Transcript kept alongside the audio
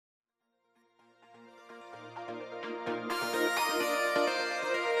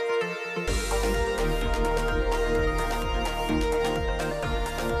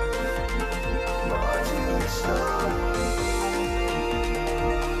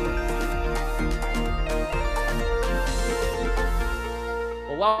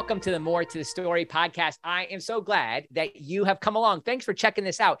welcome to the More to the Story podcast. I am so glad that you have come along. Thanks for checking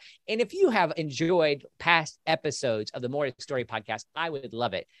this out. And if you have enjoyed past episodes of the More to the Story podcast, I would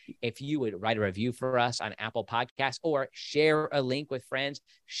love it if you would write a review for us on Apple Podcasts or share a link with friends,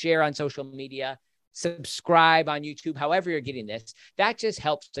 share on social media, subscribe on YouTube, however you're getting this. That just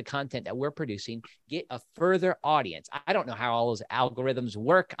helps the content that we're producing get a further audience. I don't know how all those algorithms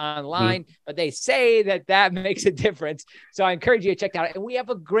work online, but they say that makes a difference. So I encourage you to check that out. And we have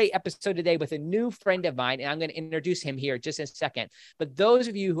a great episode today with a new friend of mine, and I'm going to introduce him here just in a second. But those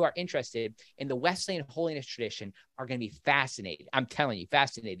of you who are interested in the Wesleyan holiness tradition are going to be fascinated. I'm telling you,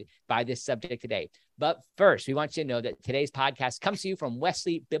 fascinated by this subject today. But first, we want you to know that today's podcast comes to you from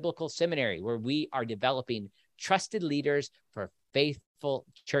Wesley Biblical Seminary, where we are developing trusted leaders for faithful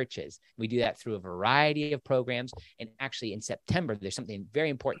churches. We do that through a variety of programs. And actually, in September, there's something very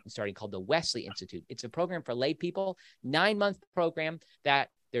important starting called the Wesley Institute. It's a program for lay people, 9-month program that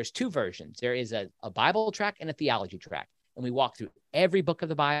there's two versions. There is a Bible track and a theology track. And we walk through every book of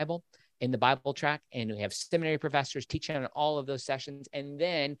the Bible in the Bible track, and we have seminary professors teaching on all of those sessions. And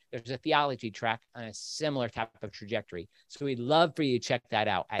then there's a theology track on a similar type of trajectory. So we'd love for you to check that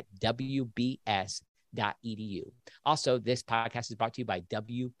out at wbs.edu. Also, this podcast is brought to you by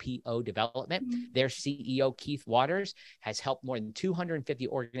WPO Development. Their CEO, Keith Waters, has helped more than 250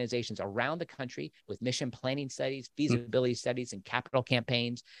 organizations around the country with mission planning studies, feasibility studies, and capital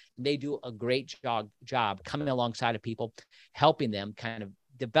campaigns. They do a great job coming alongside of people, helping them kind of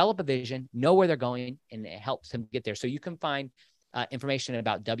develop a vision, know where they're going, and it helps them get there. So you can find information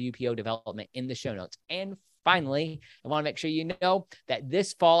about WPO Development in the show notes. And finally, I want to make sure you know that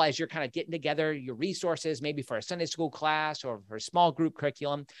this fall, as you're kind of getting together your resources, maybe for a Sunday school class or for a small group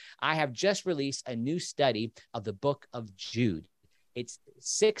curriculum, I have just released a new study of the book of Jude. It's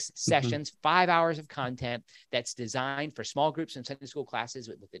 6 sessions, 5 hours of content that's designed for small groups and Sunday school classes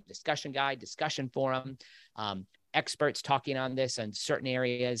with a discussion guide, discussion forum, experts talking on this on certain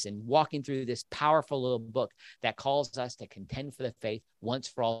areas and walking through this powerful little book that calls us to contend for the faith once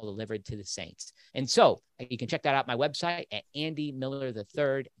for all delivered to the saints. And so you can check that out at my website at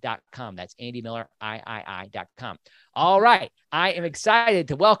andymillerthird.com. That's andymillerIII.com. All right. I am excited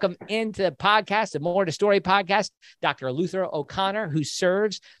to welcome into the podcast, the More to Story podcast, Dr. Luther O'Connor, who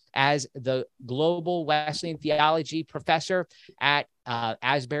serves as the Global Wesleyan Theology Professor at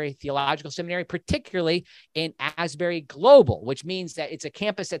Asbury Theological Seminary, particularly in Asbury Global, which means that it's a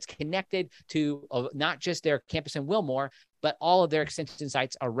campus that's connected to not just their campus in Wilmore, but all of their extension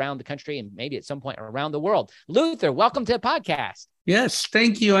sites around the country and maybe at some point around the world. Luther, welcome to the podcast. Yes,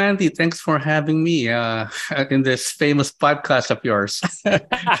 thank you, Andy. Thanks for having me in this famous podcast of yours.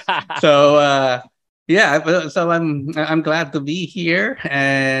 So I'm glad to be here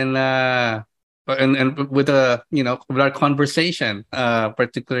and with with our conversation,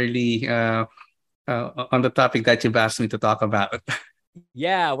 particularly on the topic that you've asked me to talk about.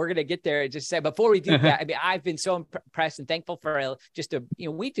 Yeah, we're going to get there. Just say before we do that, I mean, I've been so impressed and thankful for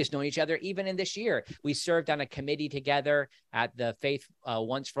we've just known each other even in this year. We served on a committee together at the Faith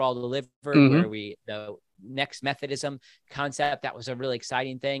Once for All Delivered, where the Next Methodism concept, that was a really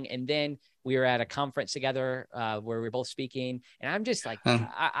exciting thing. And then we were at a conference together where we were both speaking. And I'm just like,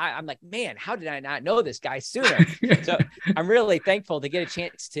 I'm like, man, how did I not know this guy sooner? So I'm really thankful to get a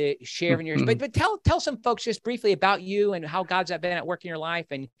chance to share in yours. But tell some folks just briefly about you and how God's been at work in your life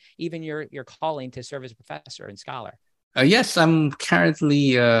and even your calling to serve as a professor and scholar. Yes, I'm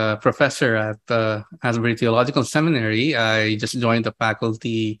currently a professor at Asbury Theological Seminary. I just joined the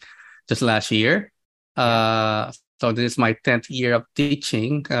faculty just last year. So this is my 10th year of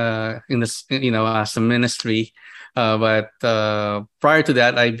teaching in this, as a ministry. But prior to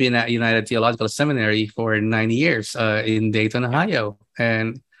that, I've been at United Theological Seminary for 9 years in Dayton, Ohio.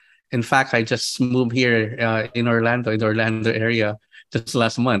 And in fact, I just moved here in the Orlando area just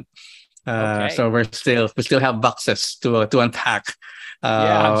last month. So we still have boxes to unpack.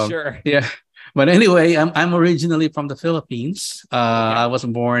 I'm sure. Yeah. But anyway, I'm originally from the Philippines. I was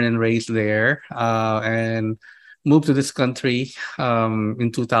born and raised there and moved to this country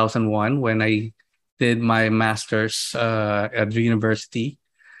in 2001 when I did my master's at Drew University.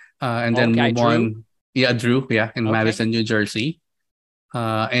 And then moved on. Yeah, Drew, in Madison, New Jersey.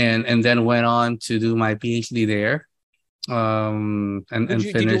 And then went on to do my PhD there.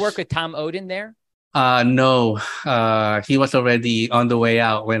 Did you work with Tom Oden there? No, he was already on the way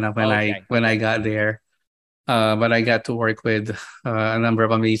out when I got there. But I got to work with a number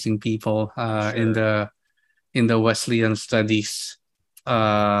of amazing people in the Wesleyan Studies.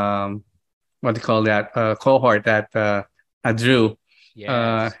 What do you call that? Cohort at Drew.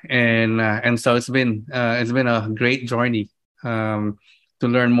 Yes. And so it's been a great journey to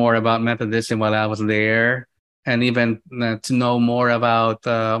learn more about Methodism while I was there, and even to know more about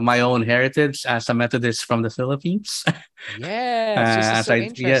my own heritage as a Methodist from the Philippines. Yes, this is so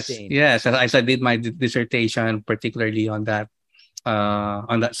interesting. As I did my dissertation, particularly on that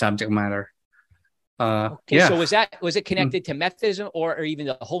subject matter. Okay, so was it connected to Methodism or even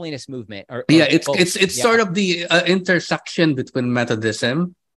the holiness movement or Yeah, both? it's Yeah. sort of the intersection between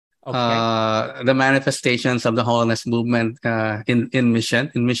Methodism, Okay. the manifestations of the holiness movement in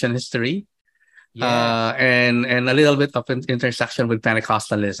mission history, Yes. and a little bit of an intersection with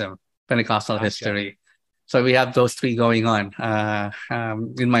Pentecostalism, Pentecostal Gotcha. history. So we have those three going on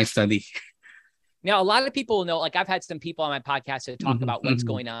in my study. Now, a lot of people know, like I've had some people on my podcast that talk Mhm, about what's mhm.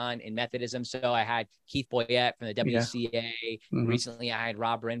 going on in Methodism. So I had Keith Boyette from the Yeah. WCA. Mhm. Recently, I had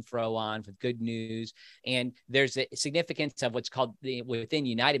Rob Renfro on with Good News. And there's a significance of what's called within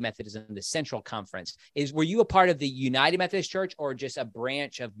United Methodism, the Central Conference. Were you a part of the United Methodist Church or just a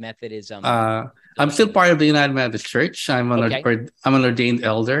branch of Methodism? I'm still Philippines? part of the United Methodist Church. Okay. I'm an ordained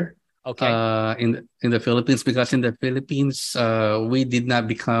elder Okay. in the Philippines, because in the Philippines we did not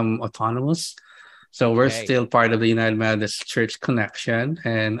become autonomous. So we're Okay. still part of the United Methodist Church Connection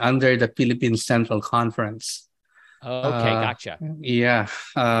and under the Philippine Central Conference. Okay. Uh, Gotcha. yeah.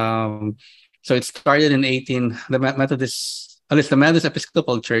 So it started in at least the Methodist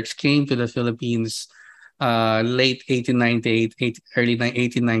Episcopal Church came to the Philippines late 1898, early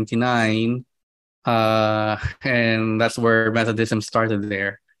 1899. And that's where Methodism started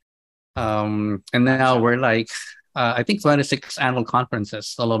there. And now Gotcha. we're like, I think 26 annual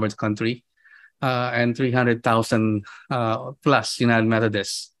conferences all over the country, and 300,000 plus United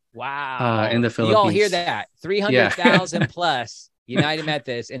Methodists in Wow. the You all hear Philippines. that? Yeah. 300,000 plus United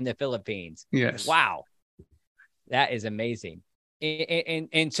Methodists in the Philippines. Yes. Wow. That is amazing.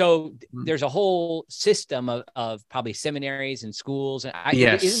 And so there's a whole system of probably seminaries and schools. And isn't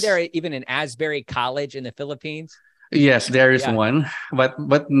Yes. there even an Asbury College in the Philippines? Yes, there is Yeah. one,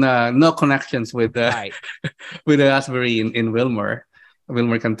 but no connections with Right. with the Asbury in Wilmer,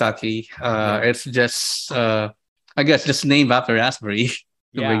 Kentucky. Yeah. It's just I guess just named after Asbury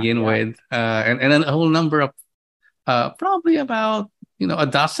to Yeah. begin Yeah. with, and then a whole number of probably about a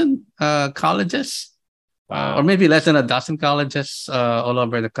dozen colleges, or Wow. maybe less than a dozen colleges all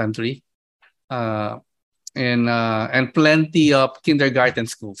over the country, uh, and plenty of kindergarten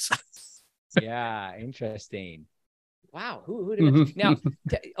schools. Yeah. Interesting. Wow. Who Mhm, now?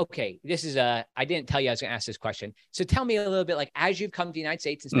 Okay. This is I didn't tell you I was going to ask this question. So tell me a little bit, like, as you've come to the United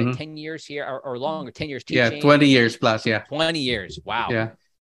States and spent mhm. 10 years here or longer, 10 years Yeah, 20 teaching, years plus. Yeah, 20 years. Wow. yeah.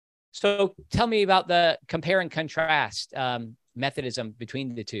 So tell me about the compare and contrast Methodism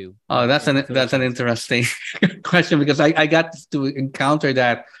between the two Oh, in the that's an Philippines. interesting question, because I got to encounter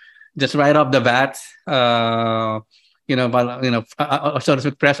that just right off the bat. But so to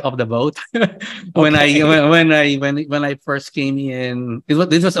speak, fresh off the boat. Okay. When I first came in,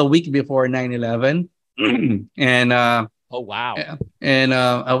 this was a week before 9/11, and Oh, wow.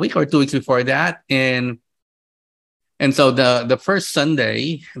 a week or 2 weeks before that, and so the first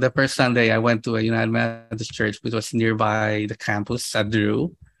Sunday I went to a United Methodist church, which was nearby the campus at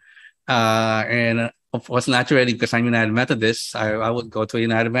Drew. And of course, naturally, because I'm United Methodist, I would go to a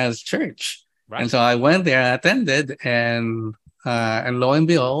United Methodist church. And Right. so I went there and attended, and lo and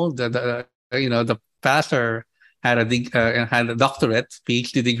behold, the pastor had a doctorate,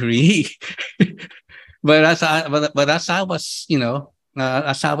 PhD degree. But as I was,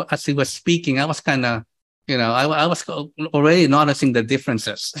 as he was speaking, I was kind of, I was already noticing the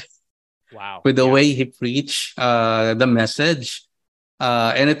differences Wow. with the Yeah. way he preached the message,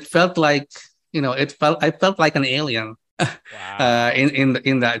 and it felt like, I felt like an alien Wow.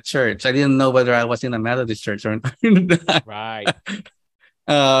 in that church. I didn't know whether I was in a Methodist church or not. Right.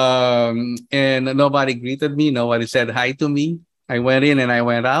 And nobody greeted me. Nobody said hi to me. I went in and I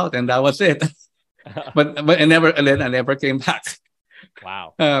went out, and that was it. But I never came back.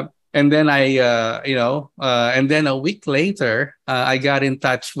 Wow. And then and then a week later, I got in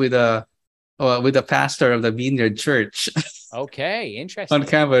touch with the pastor of the Vineyard Church Okay. on Interesting.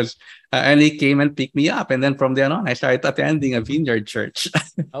 campus, and he came and picked me up. And then from then on, I started attending a Vineyard Church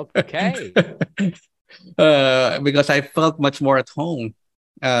Okay. because I felt much more at home.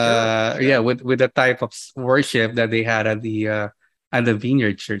 Sure. Yeah, Sure. with the type of worship that they had at the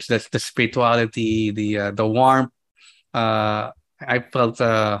Vineyard Church. That's the spirituality, the warmth. I felt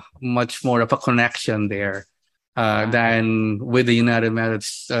much more of a connection there Wow. than with the United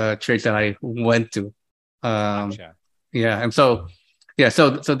Methodist Church that I went to. Um, Gotcha. yeah, and so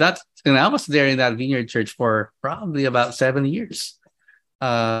that's, and I was there in that Vineyard Church for probably about 7 years.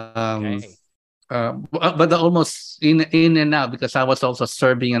 Um, Okay. but almost in and out because I was also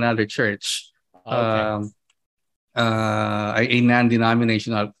serving another church, Okay. um, a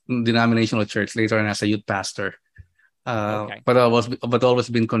non-denominational church later on as a youth pastor. Okay. But always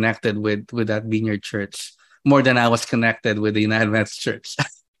been connected with that Vineyard Church more than I was connected with the United Methodist Church.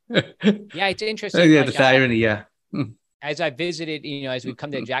 Yeah, it's interesting. Yeah, Like that's the irony. Yeah. as I visited, as we've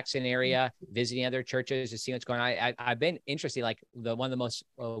come to the Jackson area, visiting other churches to see what's going on, I've been interested. Like one of the most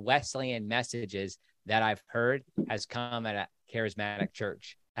Wesleyan messages that I've heard has come at a charismatic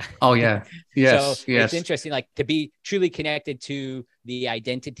church. Oh yeah. So Yes. it's Yes. interesting, like to be truly connected to the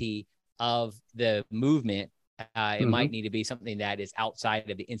identity of the movement. It might Mhm. need to be something that is outside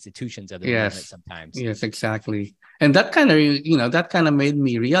of the institutions of the movement Yes. sometimes. Yes, exactly. And that kind of made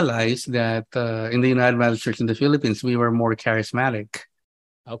me realize that in the United Methodist Church in the Philippines, we were more charismatic.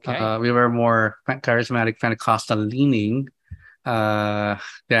 Okay. We were more charismatic, Pentecostal leaning uh,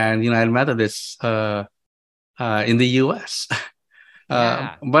 than United Methodists in the U.S.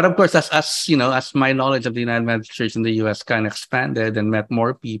 Yeah. But of course, as my knowledge of the United Methodist Church in the U.S. kind of expanded and met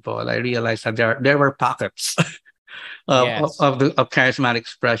more people, I realized that there were pockets Yes. of charismatic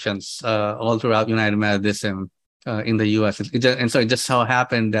expressions all throughout United Methodism in the U.S. And so it just so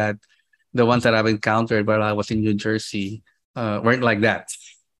happened that the ones that I've encountered while I was in New Jersey weren't like that.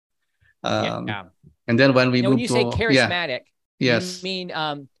 Um, Yeah. and then when we Now, when you moved say to, yeah, charismatic, you yes, mean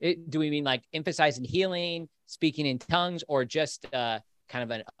do we mean like emphasizing healing, speaking in tongues, or just kind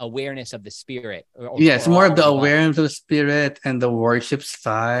of an awareness of the spirit, yes, or more of all the the above? awareness of the spirit and the worship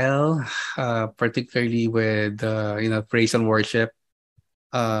style, particularly with praise and worship,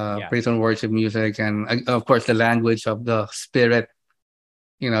 Yeah. music, and of course the language of the spirit.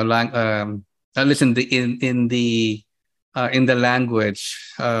 Listen, in the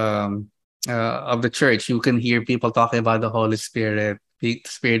language of the church, you can hear people talking about the Holy Spirit, the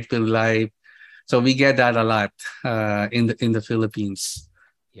Spirit-filled life. So we get that a lot in the Philippines,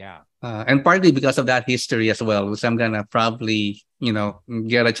 Yeah. and partly because of that history as well, which I'm gonna probably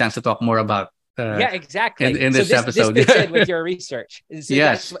get a chance to talk more about uh, Yeah, in exactly. in So this this episode. fits in with your research. So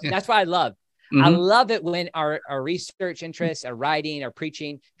Yes. that's what I love. I Hmm. love it when our research interests, our writing, our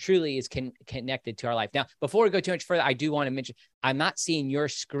preaching truly is connected to our life. Now, before we go too much further, I do want to mention I'm not seeing your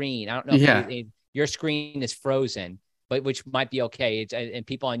screen. I don't know Yeah. if your screen is frozen, but which might be okay. And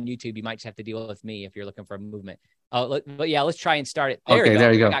people on YouTube, you might just have to deal with me if you're looking for a movement. But yeah, let's try and start it. There we Okay. There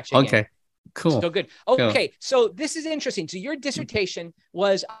go. you go. Gotcha again. Okay. Cool. So good. Cool. Okay, so this is interesting. So your dissertation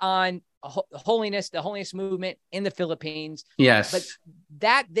was on holiness, the holiness movement in the Philippines, but Yes.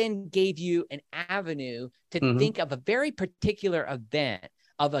 that then gave you an avenue to Hmm. think of a very particular event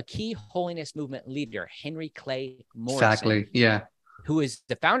of a key holiness movement leader, Henry Clay Morrison, Exactly. Yeah. who is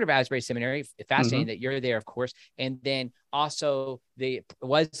the founder of Asbury Seminary. Fascinating Hmm. that you're there, of course, and then also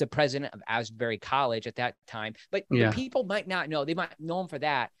was the president of Asbury College at that time. But Yeah. people might not know; they might know him for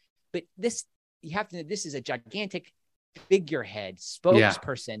that. But you have to know this is a gigantic figurehead, Yeah.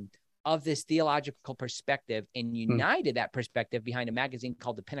 spokesperson of this theological perspective, and Mm. united that perspective behind a magazine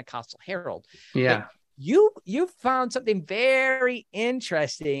called the Pentecostal Herald. But Yeah. you found something very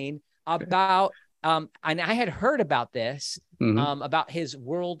interesting about and I had heard about this Hmm. about his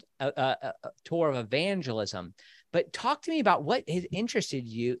world tour of evangelism. But talk to me about what has interested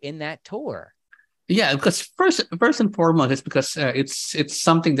you in that tour. Yeah, because first and foremost, it's because it's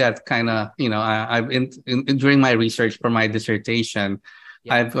something that kind of I've during my research for my dissertation,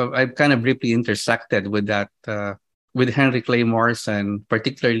 Yeah. I've kind of briefly intersected with that with Henry Clay Morrison,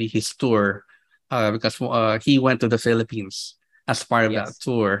 particularly his tour, because he went to the Philippines as part of that Yes.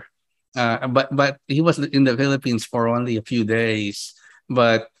 tour, but he was in the Philippines for only a few days,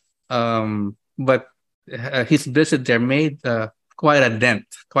 but his visit there made quite a dent,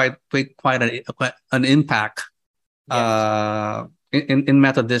 quite an impact Yes. in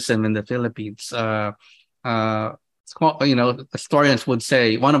Methodism in the Philippines. Historians would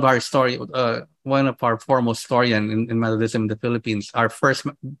say one of our foremost historian in Methodism in the Philippines,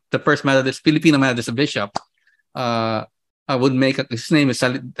 the first Methodist Filipino Methodist bishop. I would make his name is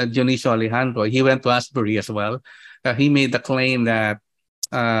Dionisio Alejandro. He went to Asbury as well. He made the claim that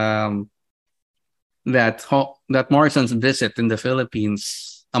um, that Morrison's visit in the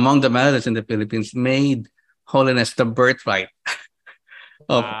Philippines, among the Methodists in the Philippines, made holiness the birthright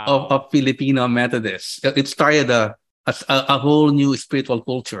Wow. of Filipino Methodists. It started a whole new spiritual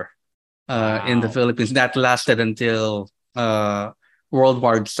culture in the Wow. Philippines that lasted until World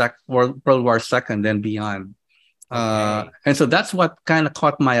War Second and beyond. Okay. And so that's what kind of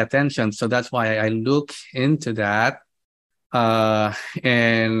caught my attention. So that's why I look into that. Uh,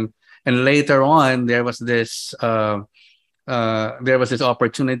 and and later on, there was this there was this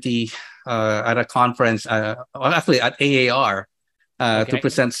opportunity at a conference, well, actually at AAR, to Okay.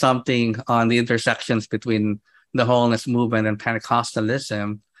 present something on the intersections between the holiness movement and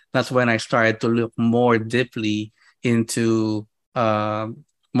Pentecostalism. That's when I started to look more deeply into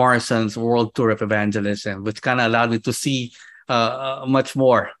Morrison's world tour of evangelism, which kind of allowed me to see much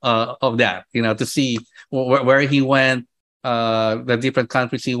more of that, to see where he went, the different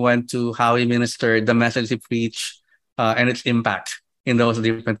countries he went to, how he ministered, the message he preached, and its impact in those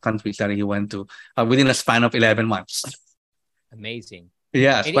different countries that he went to within a span of 11 months. Amazing.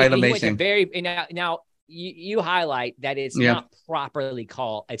 Yeah, it's And quite he went to amazing. now you highlight that it's Yeah. not properly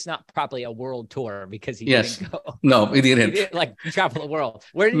called, it's not properly a world tour because he Yes. didn't go. No, he He didn't. didn't like travel the world.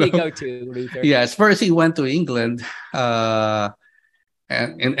 Where did No. he go to, Luther? Yes. First, he went to England,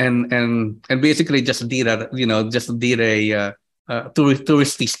 and basically just did a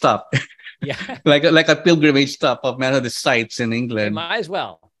touristy stop, Yeah. like a pilgrimage stop of Methodist sites in It England. might as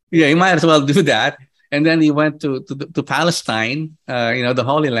well. Yeah, he might as well do that. And then he went to Palestine, the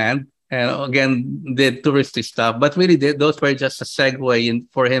Holy Land, and again did touristy stuff. But really, those were just a segue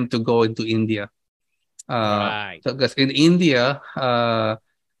for him to go into India. Right. So because in India,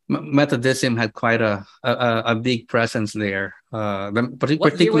 Methodism had quite a big presence there. What year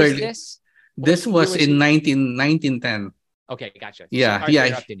was Particularly, this? this What year was was in he? 1910. Okay, gotcha. Yeah, Sorry for yeah,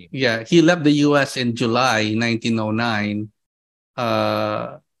 interrupting you. yeah. He left the U.S. in July 1909,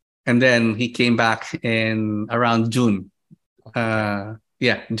 and then he came back in around June.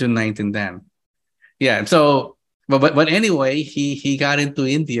 Yeah, June 1910. Yeah. So, but anyway, he got into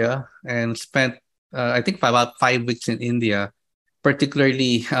India and spent I think about 5 weeks in India,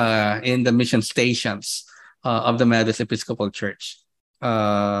 particularly in the mission stations of the Methodist Episcopal Church.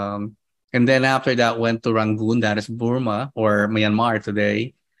 And then after that, went to Rangoon, that is Burma or Myanmar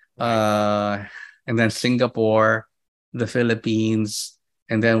today, Right. and then Singapore, the Philippines,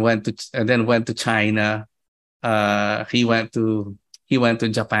 and then went to China. Uh, he went to he went to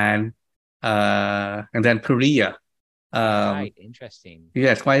Japan, and then Korea. Right. Um, Interesting.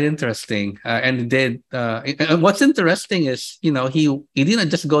 yeah, it's quite interesting. And did and what's interesting is he didn't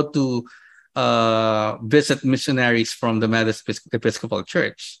just go to visit missionaries from the Methodist Episcopal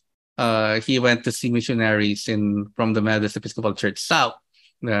Church. He went to see missionaries from the Methodist Episcopal Church South,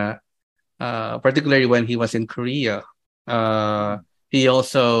 uh, particularly when he was in Korea. He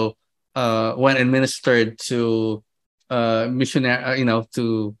also went and ministered to missionary,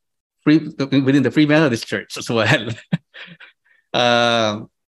 to within the Free Methodist Church as well. um,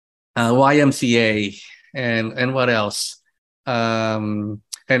 YMCA, and what else? And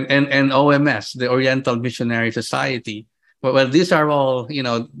OMS, the Oriental Missionary Society. Well, these are all,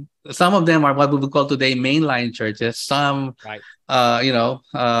 some of them are what we would call today mainline churches. Some, Right. you know,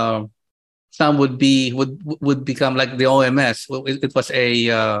 some would become like the OMS. It was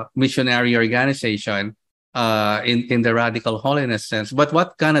a missionary organization in the radical holiness sense. But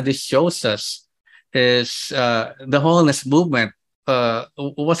what kind of this shows us is the holiness movement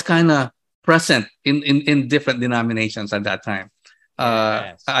was kind of present in different denominations at that time.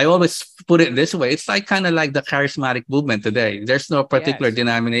 Yes. I always put it this way: it's like kind of like the charismatic movement today. There's no particular Yes.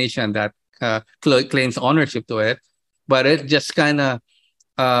 denomination that claims ownership to it, but it just kind of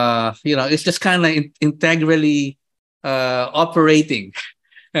it's just kind of integrally operating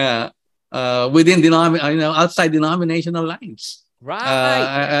within outside denominational lines.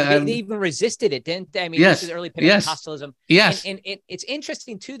 Right. They And even resisted it, didn't they? I mean, this is yes, early yes, Pentecostalism. yes. And it's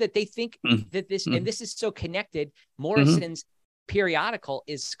interesting too that they think Mm, that this, mm, and this is so connected. mhm. Morrison's periodical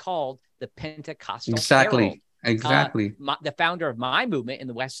is called the Pentecostal Herald. Exactly, exactly. The founder of my movement in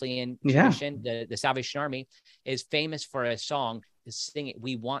the Wesleyan Yeah, tradition, the Salvation Army, is famous for a song to sing it.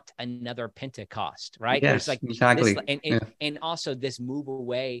 We want another Pentecost, right? There's yes, like this, exactly. Yeah. and also this move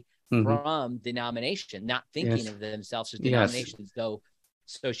away Mhm. from denomination, not thinking Yes, of themselves as yes. denominations, though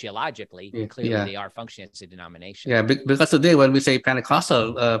sociologically, Yeah, clearly yeah. they are functioning as a denomination. Yeah, because today when we say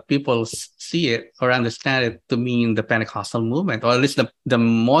Pentecostal, people see it or understand it to mean the Pentecostal movement, or at least the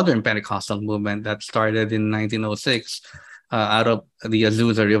modern Pentecostal movement that started in 1906 out of the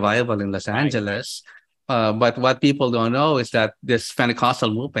Azusa revival in Los Right. Angeles. But what people don't know is that this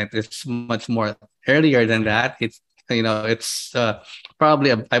Pentecostal movement is much more earlier than that. It's probably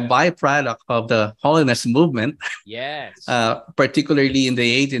a byproduct of the holiness movement, Yes. particularly in the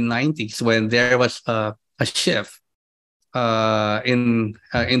 1890s when there was a shift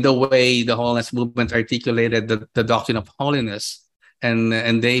in the way the holiness movement articulated the doctrine of holiness,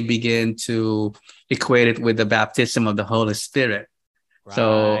 and they begin to equate it with the baptism of the Holy Spirit.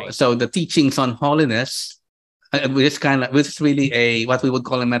 So Right. so the teachings on holiness, which is really a what we would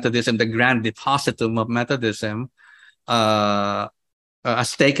call in Methodism the grand depositum of Methodism,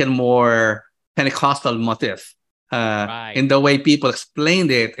 has taken more Pentecostal motif. In the way people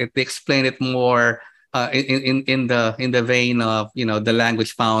explained it, they explained it more in the vein of the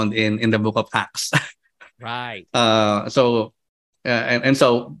language found in the Book of Acts. Right. So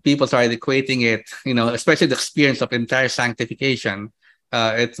people started equating it, especially the experience of entire sanctification.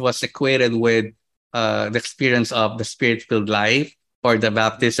 It was equated with the experience of the Spirit-filled life or the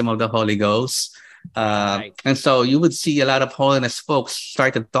baptism of the Holy Ghost. And so you would see a lot of holiness folks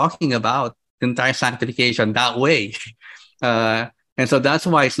started talking about entire sanctification that way. And so that's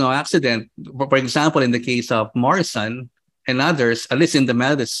why it's no accident. For example, in the case of Morrison and others, at least in the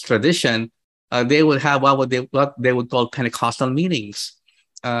Methodist tradition, they would have what they would call Pentecostal meetings.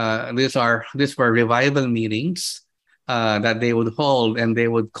 These were revival meetings that they would hold, and they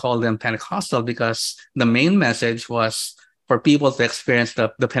would call them Pentecostal because the main message was for people to experience the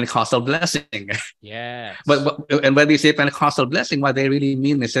Pentecostal blessing. Yeah. And when they say Pentecostal blessing, what they really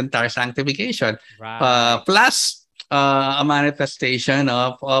mean is entire sanctification, plus a manifestation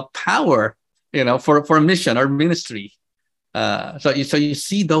of power, for mission or ministry. So you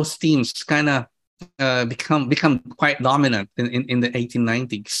see those themes kind of become quite dominant in the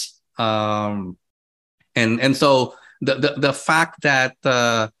 1890s. And so the fact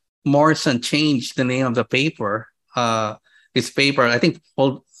that Morrison changed the name of the paper, his paper, I think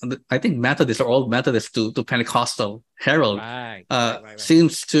Methodist or Old Methodist to Pentecostal Herald,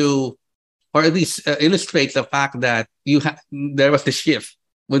 seems to, or at least illustrates the fact that there was the shift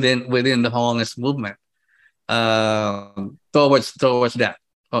within the holiness movement towards that,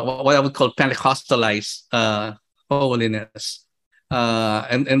 what I would call Pentecostalized holiness,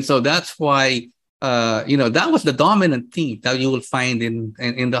 and so that's why that was the dominant theme that you will find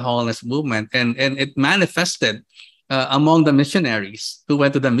in the holiness movement, and it manifested among the missionaries who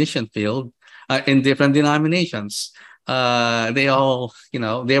went to the mission field in different denominations. They all,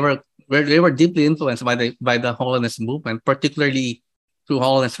 they were deeply influenced by the holiness movement, particularly through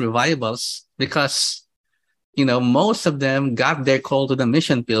holiness revivals, because most of them got their call to the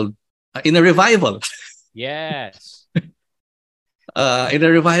mission field in a revival. Yes. In a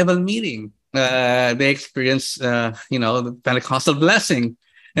revival meeting, they experienced, the Pentecostal blessing.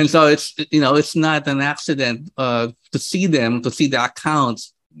 And so it's not an accident to see the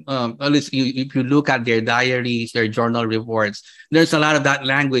accounts. At least if you look at their diaries, their journal reports, there's a lot of that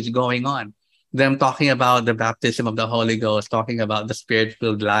language going on. Them talking about the baptism of the Holy Ghost, talking about the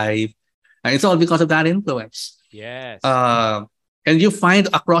Spirit-filled life. And it's all because of that influence. Yes. And you find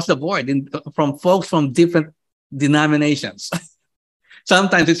across the board from folks from different denominations.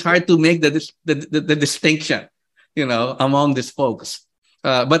 Sometimes it's hard to make the distinction, among these folks.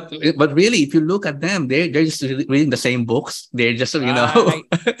 But really, if you look at them, they're just reading the same books. They're just, It's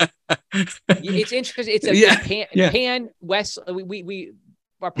interesting. It's a pan West. We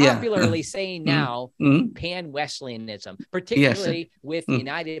are popularly saying now pan-Wesleyanism, particularly with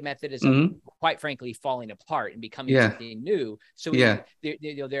United Methodism, quite frankly, falling apart and becoming something new. So there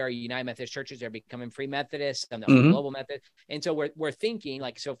are United Methodist churches that are becoming Free Methodists and Global Methodist. And so we're thinking,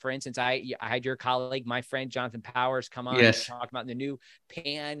 like, so for instance, I had your colleague, my friend Jonathan Powers, come on and talk about the new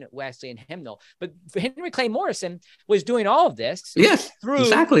pan-Wesleyan hymnal. But Henry Clay Morrison was doing all of this through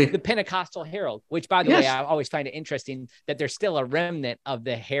the Pentecostal Herald, which, by the way, I always find it interesting that there's still a remnant of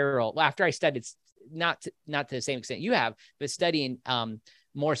the Herald. Well, after I studied, not to the same extent you have, but studying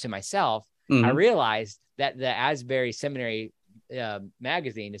Morrison myself, I realized that the Asbury Seminary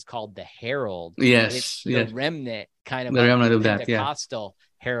magazine is called the Herald. It's the remnant kind of, the Pentecostal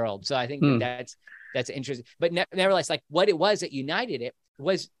Herald. So I think that's interesting. But nevertheless, like what it was that united it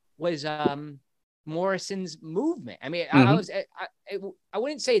was Morrison's movement. I mean, I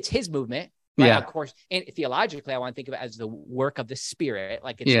wouldn't say it's his movement. Right, of course. And theologically, I want to think of it as the work of the Spirit.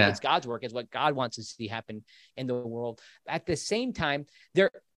 Like it's God's work, is what God wants to see happen in the world. At the same time,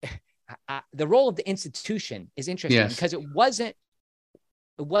 the role of the institution is interesting because it wasn't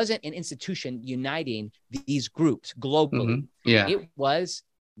an institution uniting these groups globally. It was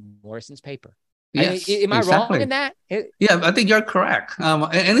Morrison's paper. Yes, am I wrong in that? I think you're correct.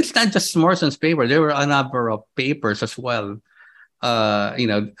 And it's not just Morrison's paper. There were a number of papers as well.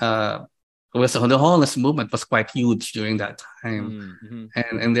 The holiness movement was quite huge during that time,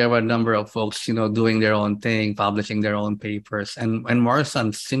 and there were a number of folks, doing their own thing, publishing their own papers. And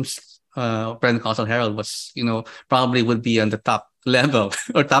Morrison seems Pentecostal Herald was, probably would be on the top level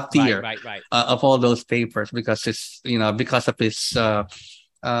or top tier of all those papers because it's, because of his,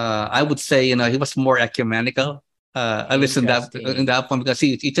 I would say, he was more ecumenical. At least in that one, because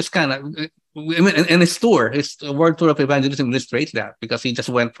he just kind of, and his world tour of evangelism illustrates that, because he just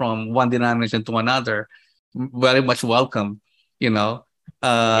went from one denomination to another, very much welcome, you know.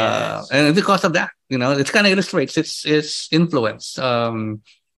 Yes. And because of that, it kind of illustrates its influence, and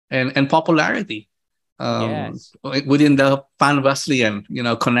popularity, Yes. within the Pan Wesleyan,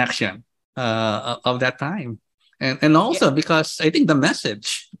 connection, of that time. And Yeah. also because I think the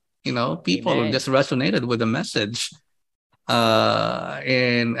message, people Amen. just resonated with the message,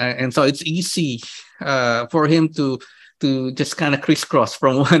 and so it's easy, for him to just kind of crisscross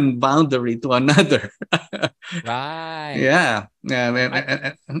from one boundary to another. Right. Yeah, yeah,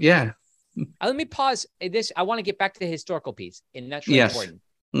 I, yeah. let me pause this. I want to get back to the historical piece, and that's really Yes. important.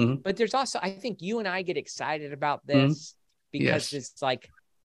 Hmm. But there's also, I think you and I get excited about Hmm. this because Yes. it's like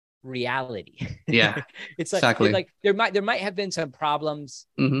reality. Yeah. It's Exactly. like there might have been some problems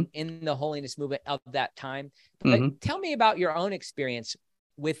Hmm. in the holiness movement of that time. But Hmm. tell me about your own experience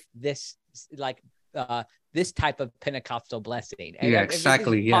with this, like this type of Pentecostal blessing. And Yeah. if this is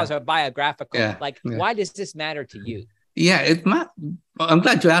Exactly. Yeah. pause or biographical, Yeah. like Yeah. why does this matter to you? Yeah. I'm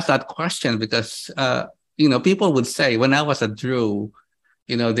glad you asked that question because, people would say when I was a Drew,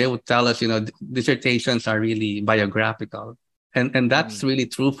 they would tell us, dissertations are really biographical. And that's Mm, really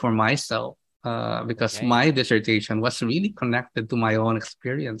true for myself, because okay. my dissertation was really connected to my own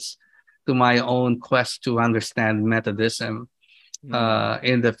experience, to my own quest to understand Methodism, Mm,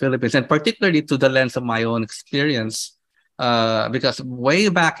 in the Philippines, and particularly to the lens of my own experience. Because way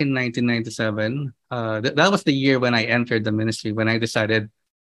back in 1997, that was the year when I entered the ministry, when I decided,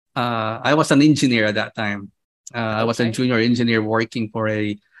 I was an engineer at that time. I was a okay. junior engineer working for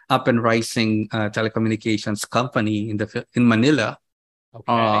a up and rising, telecommunications company in Manila,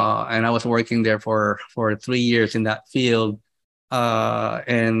 Okay. and I was working there for 3 years in that field.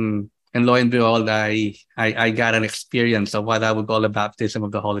 And lo and behold, I got an experience of what I would call the baptism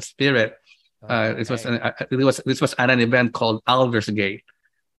of the Holy Spirit. Okay. This was at an event called Aldersgate,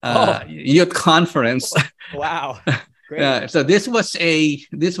 Oh, youth conference. wow. Great. So this was the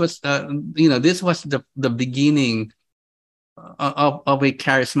beginning, of a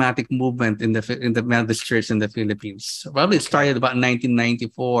charismatic movement in the Methodist Church in the Philippines. Probably it started Okay. about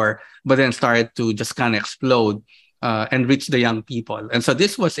 1994, but then started to just kind of explode, and reach the young people. And so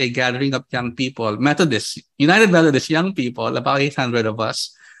this was a gathering of young people, United Methodist young people, about 800 of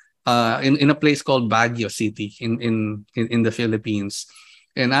us, in a place called Baguio City in the Philippines.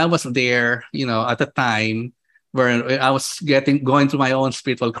 And I was there, at the time where I was going through my own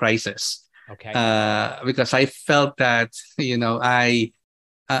spiritual crisis, Okay. because I felt that,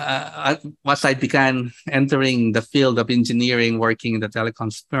 once I began entering the field of engineering, working in the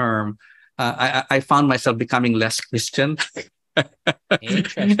telecoms firm, I found myself becoming less Christian, and,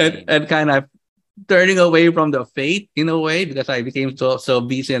 Interesting. and kind of turning away from the faith in a way, because I became so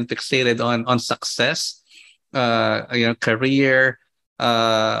busy and fixated on success, career.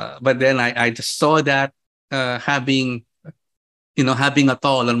 But then I just saw that, having having a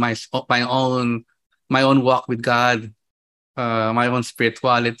toll on my own walk with God, my own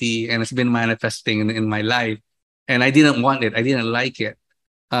spirituality, and it's been manifesting in my life. And I didn't want it. I didn't like it.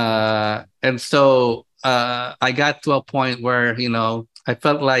 And so, I got to a point where, I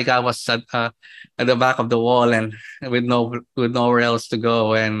felt like I was at the back of the wall, and with nowhere else to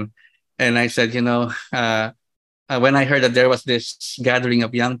go. And I said, when I heard that there was this gathering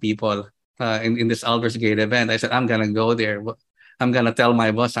of young people, in this Aldersgate event, I said, I'm gonna go there. I'm gonna tell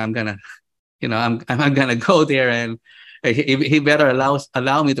my boss I'm gonna go there, and he better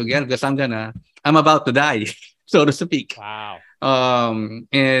allow me to get it, because I'm about to die, so to speak. Wow.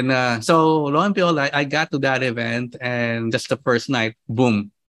 And so lo and behold, I got to that event, and just the first night,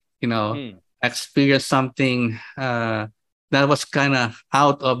 boom, you know, Hmm. experienced something, that was kind of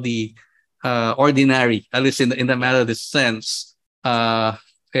out of the, ordinary, at least in the Yeah. matter of this sense. I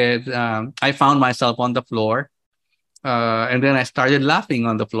found myself on the floor, and then I started laughing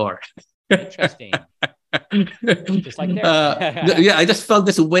on the floor. Interesting. Just like there. Yeah, I just felt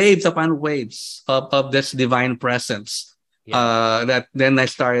this waves upon waves of this divine presence. Yeah. That then I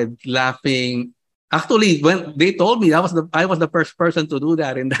started laughing. Actually, when they told me I was the first person to do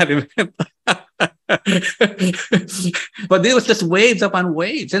that in that event. But it was just waves upon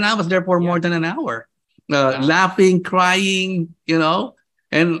waves, and I was there for Yeah. more than an hour, Wow. laughing, crying,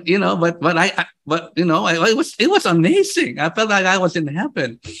 and it was amazing. I felt like I was in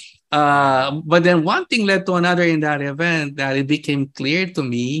heaven. Wow. But then one thing led to another in that event, that it became clear to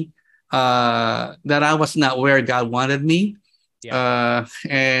me, that I was not where God wanted me. Yeah.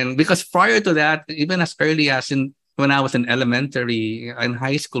 And because prior to that, even as early as when I was in elementary and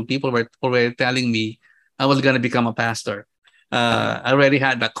high school, people were already telling me I was going to become a pastor. Hmm. I already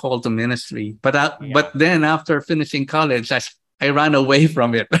had that call to ministry, but Yeah. then after finishing college, I ran away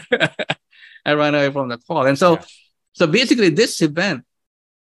from it. I ran away from the call. And so, Yeah. so basically, this event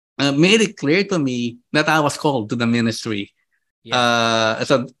made it clear to me that I was called to the ministry. Yeah.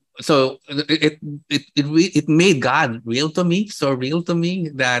 So it made God real to me, so real to me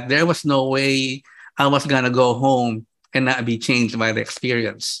that there was no way I was gonna go home and not be changed by the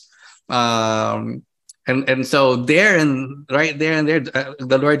experience. And so there and right there and there,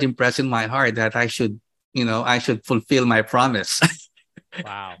 the Lord impressed in my heart that I should fulfill my promise.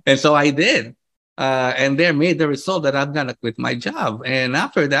 Wow. And so I did. And there made the result that I'm gonna quit my job. And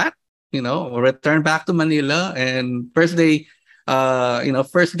after that, return back to Manila. And first day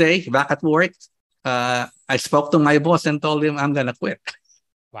back at work, I spoke to my boss and told him I'm gonna quit.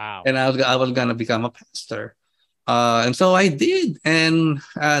 Wow. And I was gonna become a pastor. And so I did. And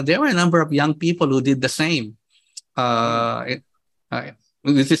there were a number of young people who did the same. It,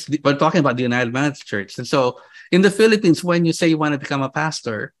 we're talking about the United Methodist Church. And so in the Philippines, when you say you want to become a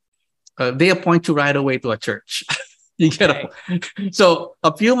pastor, they appoint you right away to a church. Okay. So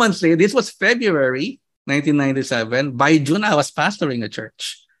a few months later, this was February 1997. By June, I was pastoring a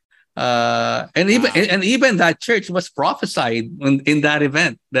church. And even that church was prophesied in that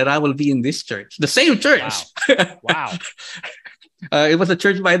event that I will be in this church, the same church. Wow. Wow. It was a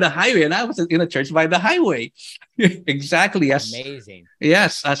church by the highway, and I was in a church by the highway. Exactly as Amazing.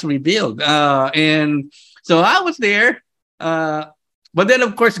 yes, as revealed. And so I was there. But then,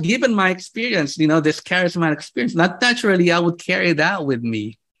 of course, given my experience, this charismatic experience, not naturally, I would carry that with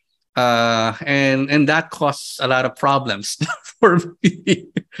me. And that caused a lot of problems for me.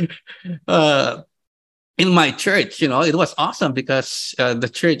 uh, in my church, it was awesome because the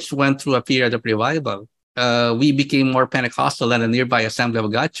church went through a period of revival. We became more Pentecostal than a nearby Assembly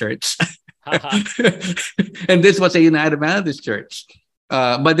of God church. And this was a United Methodist church.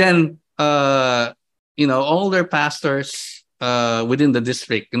 But then, older pastors within the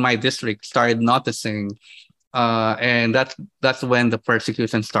district, in my district, started noticing. And that's when the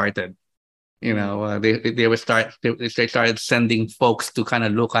persecution started. They started sending folks to kind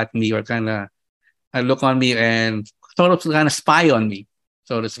of look at me or kind of look on me and sort of kind of spy on me,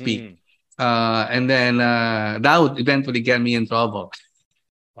 so to speak. And then that would eventually get me in trouble.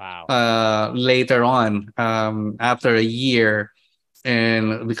 Wow. Later on, after a year,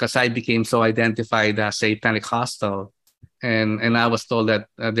 and because I became so identified as a Pentecostal, and I was told that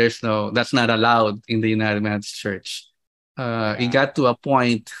that's not allowed in the United Methodist Church. It got to a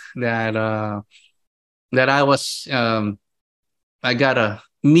point that I was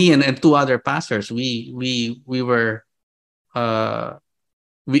me and two other pastors, we were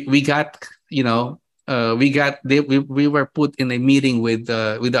put in a meeting with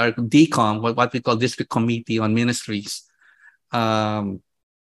our DCOM, what we call District Committee on Ministries. And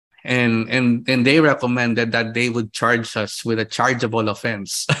they recommended that they would charge us with a chargeable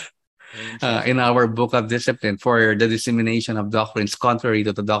offense in our book of discipline for the dissemination of doctrines contrary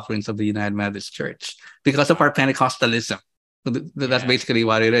to the doctrines of the United Methodist Church because of our Pentecostalism. That's basically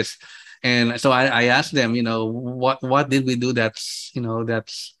what it is. And so I asked them, what did we do that's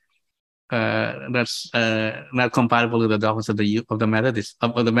not compatible with the doctrines of the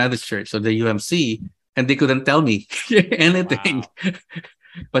Methodist Church or the UMC, and they couldn't tell me anything. Wow.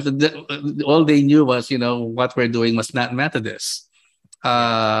 But all they knew was, what we're doing was not Methodist.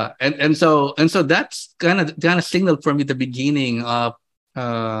 And so that's kind of signaled for me the beginning of.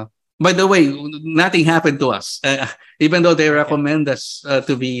 By the way, nothing happened to us, even though they recommend us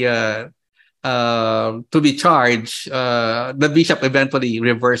to be charged. The bishop eventually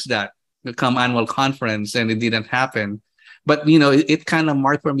reversed that come annual conference, and it didn't happen. But it kind of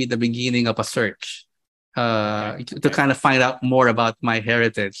marked for me the beginning of a search to kind of find out more about my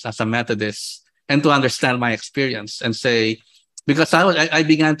heritage as a Methodist and to understand my experience and say, because I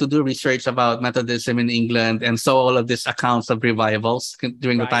began to do research about Methodism in England and saw all of these accounts of revivals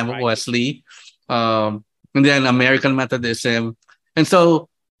during the time of Wesley, and then American Methodism, and so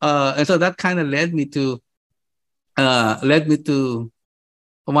that kind of led me to I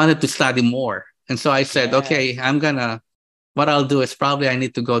wanted to study more, and so I said, okay, what I'll do is probably I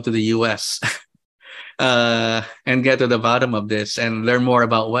need to go to the U.S. And get to the bottom of this and learn more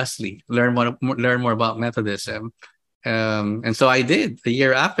about Wesley, learn more about Methodism. And so I did. A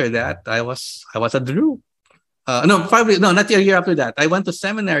year after that, I was a Drew. Not a year after that. I went to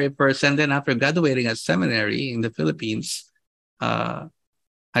seminary first, and then after graduating at seminary in the Philippines, I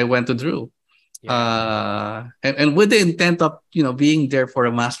went to Drew. And with the intent of being there for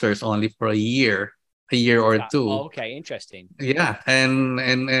a master's only for a year or two. Oh, okay, interesting. Yeah, and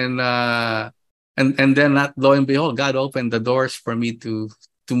then lo and behold, God opened the doors for me to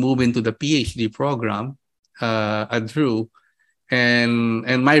move into the PhD program at Drew,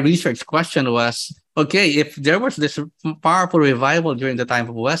 And my research question was, okay, if there was this powerful revival during the time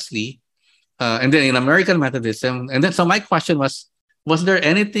of Wesley, and then in American Methodism, and then so my question was there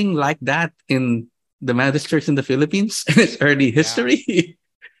anything like that in the Methodist Church in the Philippines in its early history?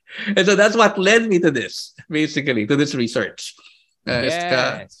 And so that's what led me to this, basically, to this research.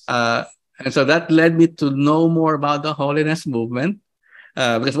 Yes. And so that led me to know more about the holiness movement.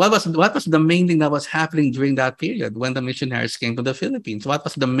 Because what was the main thing that was happening during that period when the missionaries came to the Philippines? What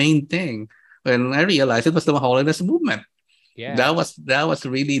was the main thing? When I realized it was the holiness movement. Yeah. That was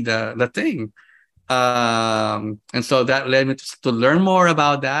really the thing. And so that led me to learn more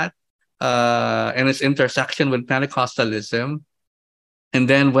about that and its intersection with Pentecostalism. And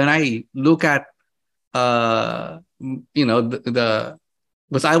then when I look at the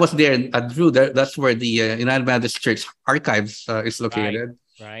because I was there at Drew, that's where the United Methodist Church archives is located.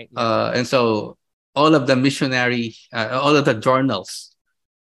 Right. And so all of the missionary, all of the journals,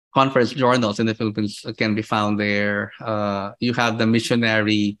 conference journals in the Philippines can be found there. You have the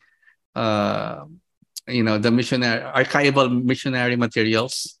missionary, the missionary archival missionary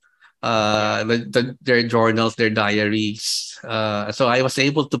materials, their journals, their diaries. So I was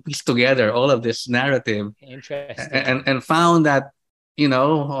able to piece together all of this narrative. Interesting. And found that,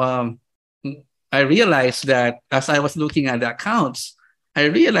 I realized that as I was looking at the accounts, I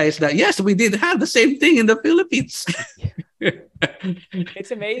realized that, yes, we did have the same thing in the Philippines.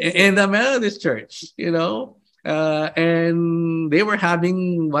 It's amazing. In the Methodist Church, and they were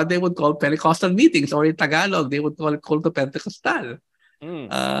having what they would call Pentecostal meetings, or in Tagalog, they would call it Culto Pentecostal.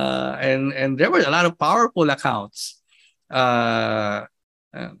 And there were a lot of powerful accounts.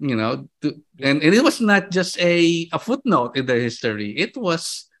 And it was not just a footnote in the history. It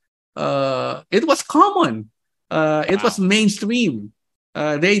was common. It was mainstream.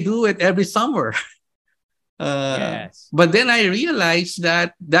 They do it every summer. Yes. But then I realized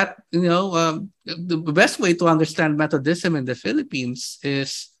that the best way to understand Methodism in the Philippines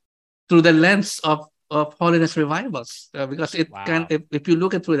is through the lens of holiness revivals, because it can, if you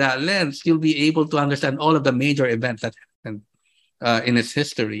look at through that lens, you'll be able to understand all of the major events that happened in its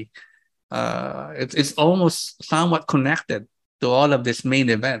history. It's almost somewhat connected to all of these main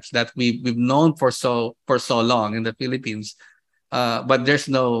events that we've known for so long in the Philippines. But there's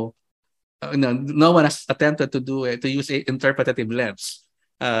no one has attempted to use an interpretative lens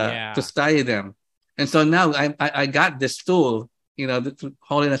to study them. And so now I got this tool, the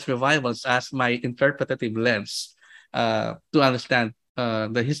holiness revivals, as my interpretative lens to understand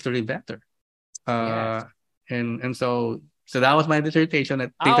the history better. And so that was my dissertation.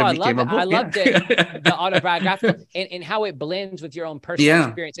 I think that became a book. I loved it, the autobiographical, and how it blends with your own personal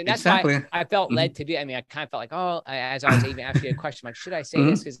experience. And that's why I felt led to do it. I mean, I kind of felt like, as I was even asking you a question, like, should I say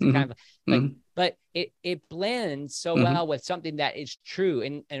this? Because it's kind of like, but it blends so well with something that is true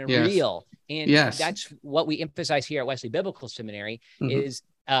and real. And that's what we emphasize here at Wesley Biblical Seminary is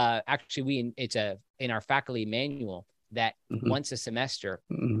actually it's in our faculty manual that once a semester,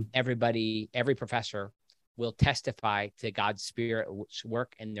 every professor will testify to God's Spirit's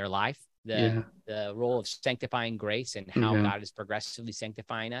work in their life, the role of sanctifying grace and how God is progressively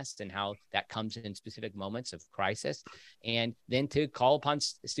sanctifying us and how that comes in specific moments of crisis. And then to call upon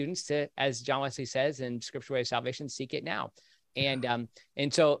students to, as John Wesley says in Scripture Way of Salvation, seek it now. And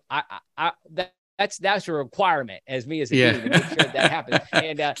so that's a requirement as me as a dean to make sure that happens.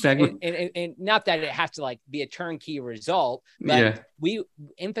 And, and not that it has to like be a turnkey result, but we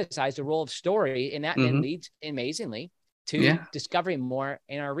emphasize the role of story, and that then leads amazingly to discovering more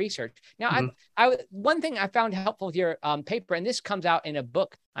in our research. Now, one thing I found helpful with your paper, and this comes out in a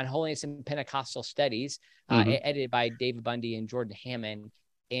book on holiness and Pentecostal studies, edited by David Bundy and Jordan Hammond.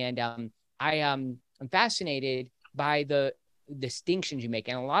 And I am fascinated by the distinctions you make,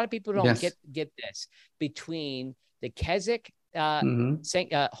 and a lot of people don't get this between the Keswick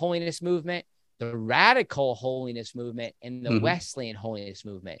holiness movement, the radical holiness movement, and the Wesleyan holiness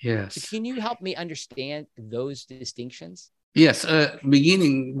movement. So can you help me understand those distinctions? Yes. Let's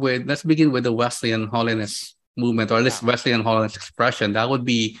begin with the Wesleyan holiness movement, or this Wesleyan holiness expression. That would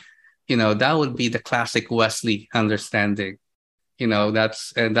be the classic Wesley understanding. We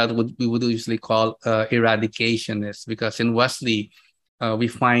would usually call eradicationist, because in Wesley, we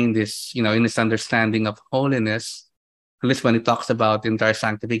find this, in this understanding of holiness, at least when it talks about entire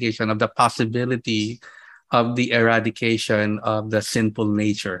sanctification, of the possibility of the eradication of the sinful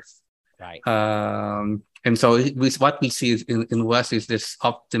nature. Right. And so what we see in Wesley is this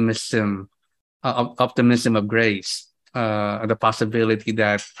optimism of grace, the possibility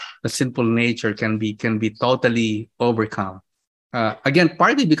that the sinful nature can be totally overcome. Again,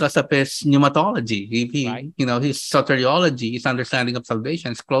 partly because of his pneumatology. Right. His soteriology, his understanding of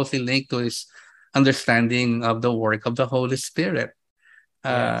salvation is closely linked to his understanding of the work of the Holy Spirit.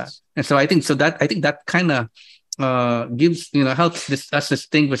 Yes. And so I think that kind of gives, helps us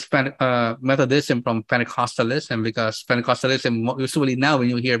distinguish Methodism from Pentecostalism, because Pentecostalism usually now when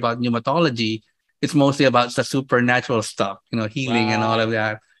you hear about pneumatology, it's mostly about the supernatural stuff, healing and all of Right.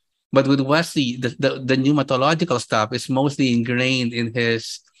 that. But with Wesley, the pneumatological stuff is mostly ingrained in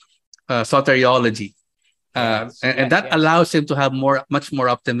his soteriology. Yes. And Yes. that Yes. allows him to have much more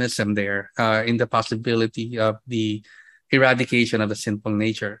optimism there in the possibility of the eradication of the sinful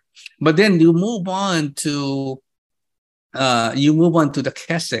nature. But then you move on to the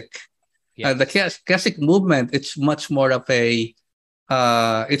Keswick. The Yes. Keswick movement. It's much more of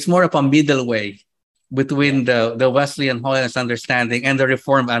it's more of a middle way between Yes. the Wesleyan holiness understanding and the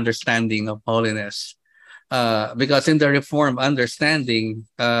Reformed understanding of holiness. Because in the Reformed understanding,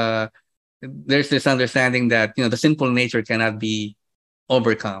 there's this understanding that the sinful nature cannot be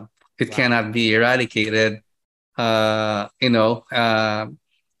overcome. It Right. cannot be eradicated. Uh, you know, uh,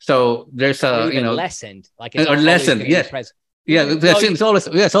 so there's Or a even lessened, like it's or always lesson. going to be Yes, present. yeah. Even though you,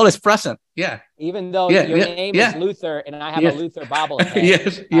 It's always present. Yeah, even though yeah, your yeah, name is yeah. Luther and I have a Yes, Luther bobblehead,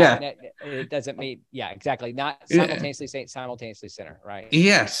 yes, yeah. it doesn't mean, yeah, exactly. Not Yeah. simultaneously saint, simultaneously sinner, right?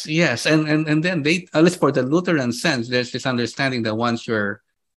 Yes, yes, and then they, at least for the Lutheran sense, there's this understanding that once you're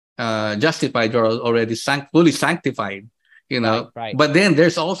justified, you're already fully sanctified, Right, right, But then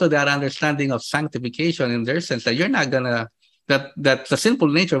there's also that understanding of sanctification in their sense that you're not gonna that the sinful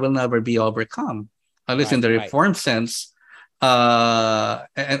nature will never be overcome, at least in right, the right, Reformed sense.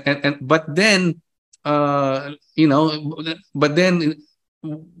 And but then but then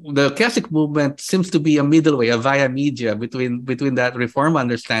the Catholic movement seems to be a middle way, a via media between that Reform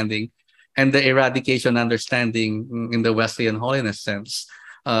understanding and the eradication understanding in the Wesleyan holiness sense.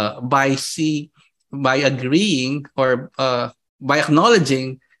 By agreeing or by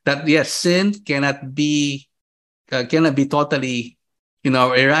acknowledging that yes, sin cannot be totally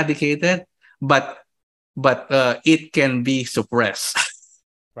eradicated, but it can be suppressed.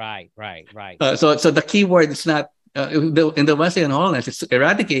 right, right, right. So the key word is not in the Wesleyan holiness, it's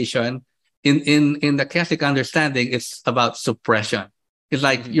eradication. In the Catholic understanding, it's about suppression. It's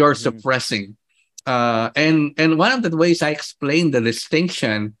like Mm-hmm, you're mm-hmm. suppressing. And one of the ways I explain the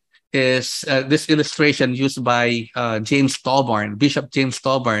distinction is this illustration used by James Stolbarn, Bishop James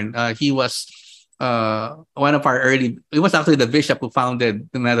Stolbarn. He was one of our early. He was actually the bishop who founded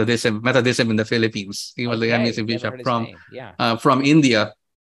the Methodism in the Philippines. He was the Okay, earliest never bishop heard his name. Yeah. from India,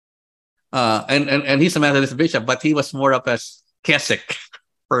 and he's a Methodist bishop, but he was more of a Keswick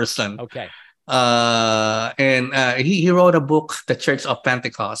person. Okay. And he wrote a book, The Church of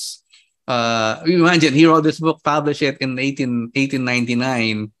Pentecost. Imagine he wrote this book, published it in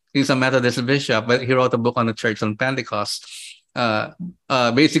 1899. He's a Methodist bishop, but he wrote a book on the Church on Pentecost,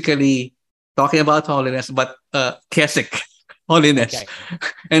 basically talking about holiness, but Keswick holiness. Okay.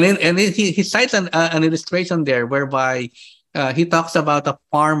 And then he cites an illustration there whereby he talks about a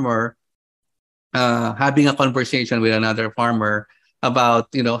farmer having a conversation with another farmer about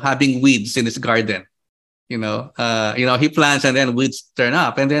having weeds in his garden. He plants and then weeds turn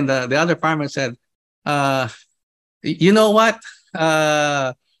up, and then the other farmer said, uh, "You know what?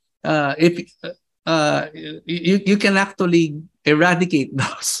 If you can actually eradicate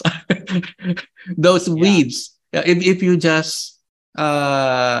those those Yeah. weeds if you just Pick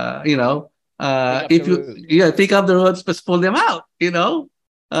up the if you root. pick up the roots, just pull them out,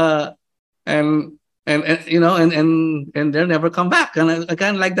 uh, and and they'll never come back, and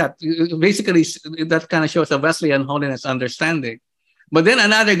kind of like that. Basically, that kind of shows a Wesleyan holiness understanding. But then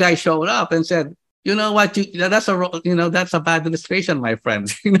another guy showed up and said, "You know what? That's a bad illustration, my friend.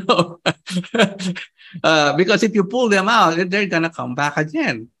 Because if you pull them out, they're gonna come back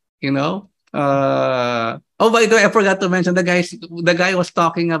again. You know." Oh, by the way, I forgot to mention the guy was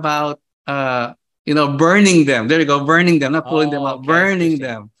talking about burning them. There you go, burning them, not pulling them Oh, out, okay. burning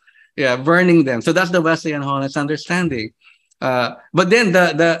Interesting. them. Yeah, burning them. So that's the Wesleyan holiness understanding. But then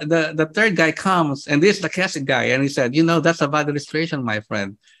the third guy comes, and this is the Catholic guy, and he said, that's a bad illustration, my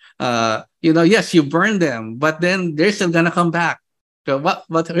friend. Yes, you burn them, but then they're still gonna come back. So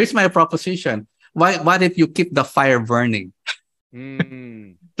but here's my proposition. What if you keep the fire burning?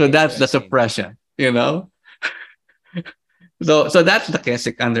 So that's the Interesting. suppression, So that's the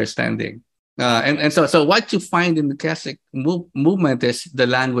Catholic understanding. And so what you find in the Catholic movement is the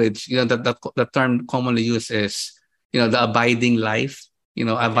language, the term commonly used is, the abiding life, Okay.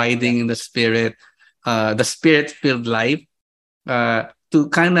 Yeah. abiding in the spirit-filled life, to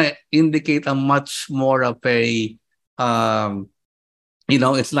kind of indicate a much more of a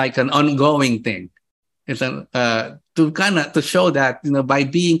it's like an ongoing thing. It's to show that, by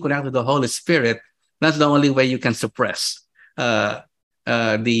being connected to the Holy Spirit, that's the only way you can suppress uh,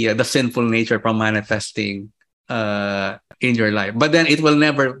 the sinful nature from manifesting in your life. But then it will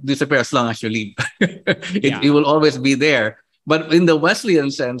never disappear as long as you live. It will always be there. But in the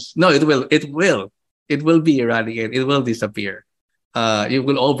Wesleyan sense, no, it will be eradicated. It will disappear. You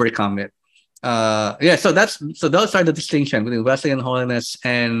will overcome it. So those are the distinction between Wesleyan holiness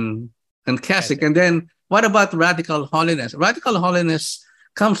and Keswick. And then what about radical holiness? Radical holiness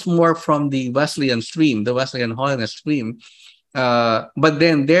comes more from the Wesleyan stream, the Wesleyan holiness stream. But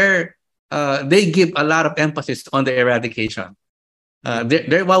then they give a lot of emphasis on the eradication.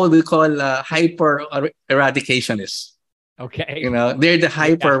 They're what we call hyper eradicationists. Okay. They're the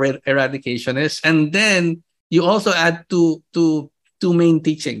hyper eradicationists. And then you also add two main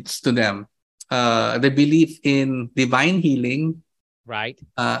teachings to them. The belief in divine healing, right,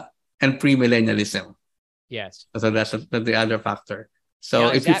 and premillennialism. Yes. So that's the other factor. So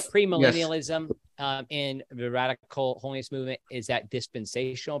now, is that premillennialism in the radical holiness movement, is that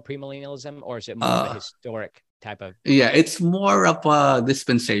dispensational premillennialism, or is it more of a historic type of? Yeah, it's more of a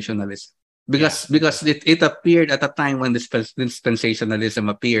dispensationalism because it appeared at a time when dispensationalism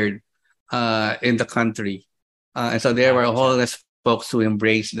appeared in the country, and so there were holiness folks who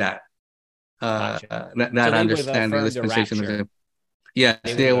embraced that. That understanding dispensationalism. Yes,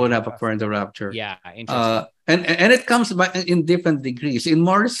 they would have affirmed the rapture. Yeah, interesting. And it comes by in different degrees. In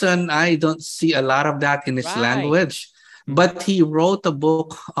Morrison, I don't see a lot of that in his language, but he wrote a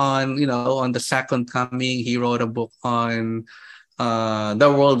book on the second coming. He wrote a book on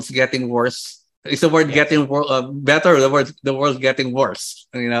the world's getting worse. Is the word getting better? The world's getting worse.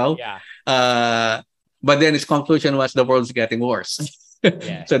 Yeah. But then his conclusion was the world's getting worse.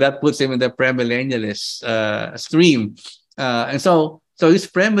 So that puts him in the premillennialist stream. And so his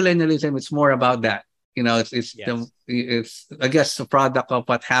premillennialism is more about that. It's I guess a product of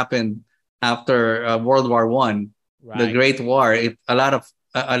what happened after World War I, the Great War. A lot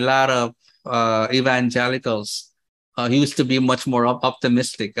of evangelicals who used to be much more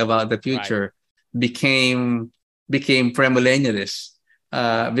optimistic about the future became premillennialists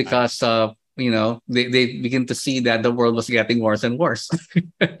because of they begin to see that the world was getting worse and worse.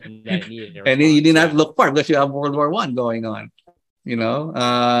 And then you did not look far because you have World War I going on.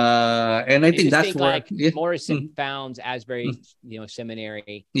 And I think that's where Morrison founds Asbury,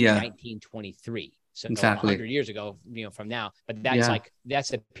 Seminary in 1923. So exactly 100 years ago, from now. But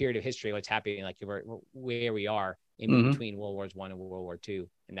that's a period of history. What's happening, like where we are in between World Wars I and World War II,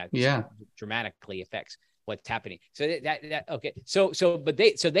 and that dramatically affects what's happening. So that okay. So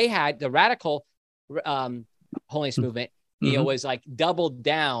they had the radical holiness movement. Was like doubled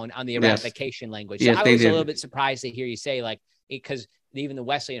down on the eradication language. So I was a little bit surprised to hear you say because even the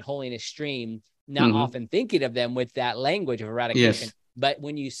Wesleyan holiness stream, not often thinking of them with that language of eradication. But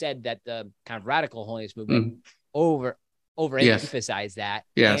when you said that the kind of radical holiness movement overemphasized that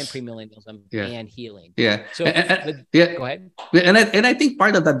and premillennialism and healing. So go ahead. And I think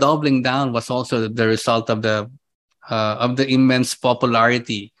part of the doubling down was also the result of the immense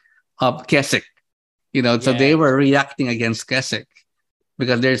popularity of Keswick. So they were reacting against Keswick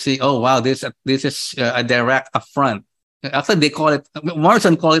because they're saying, "Oh wow, this is a direct affront." Actually,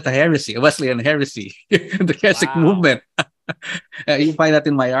 Morrison called it a heresy, a Wesleyan heresy, the Keswick movement. You find that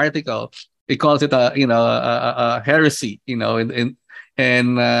in my article. He calls it a heresy, and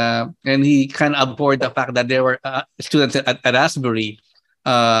he kind of abhorred the fact that there were students at Asbury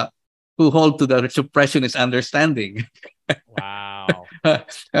who hold to the suppressionist understanding. Wow.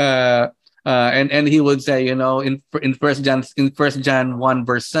 And he would say, in First John 1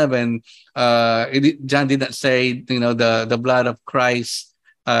 verse 7, John did not say, the blood of Christ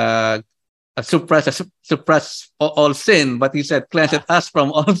suppress all sin, but he said cleanse us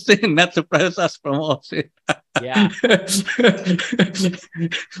from all sin, not suppress us from all sin. And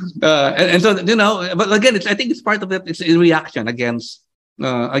so but again, I think it's part of it. It's a reaction against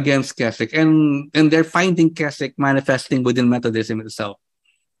Keswick, and they're finding Keswick manifesting within Methodism itself.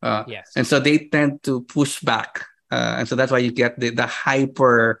 And so they tend to push back, and so that's why you get the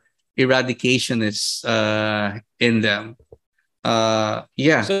hyper eradicationists in them. So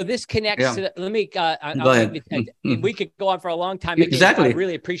this connects to let me go ahead. We could go on for a long time. Exactly. I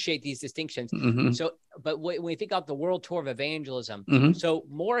really appreciate these distinctions. So, but when we think about the world tour of evangelism, so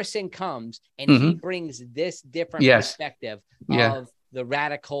Morrison comes and he brings this different perspective of the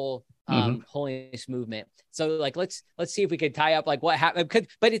radical Mhm. holiness movement. So like let's see if we could tie up like what happened.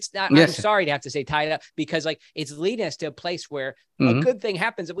 But it's not. I'm Yes. sorry to have to say tie it up, because like it's leading us to a place where a Mhm. good thing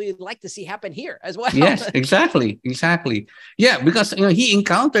happens that we'd like to see happen here as well. Yes, exactly, exactly. Yeah, because he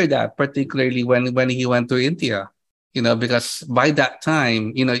encountered that particularly when he went to India. Because by that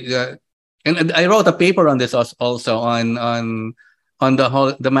time, and I wrote a paper on this also on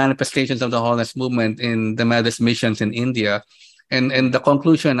the manifestations of the holiness movement in the Methodist missions in India, and the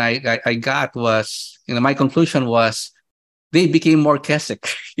conclusion I got was, my conclusion was they became more Keswick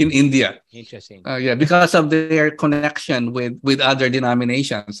in India. Interesting. Yeah, because of their connection with other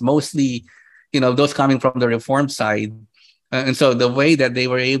denominations, mostly, those coming from the Reformed side, and so the way that they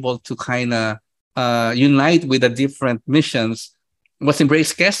were able to kind of unite with the different missions was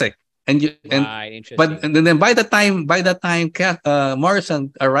embrace Keswick, and you Right. but Interesting. and then by the time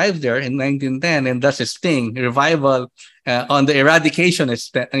Morrison arrived there in 1910 and does his thing, revival on the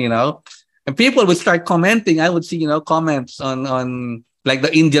eradicationist, and people would start commenting. I would see, comments on like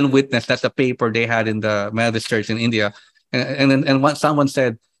the Indian Witness. That's a paper they had in the Methodist Church in India, and what someone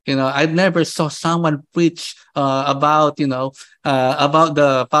said, I've never saw someone preach about of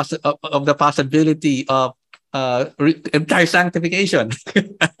the possibility of entire sanctification, you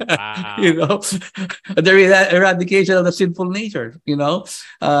Wow. know, the eradication of the sinful nature.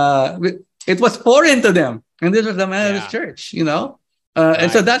 Uh, it was foreign to them, and this was the Methodist Yeah. Church.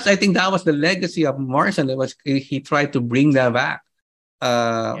 And so Right. I think that was the legacy of Morrison. He tried to bring that back.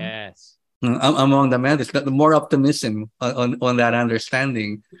 Uh, Yes. Among the Methodists, the more optimism on that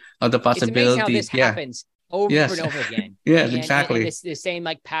understanding of the It's amazing how this possibility. Yeah. happens over and Yes. over again. Yes. And Exactly. this the same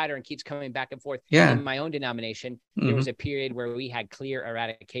like pattern keeps coming back and forth. Yeah. In my own denomination, there Hmm. was a period where we had clear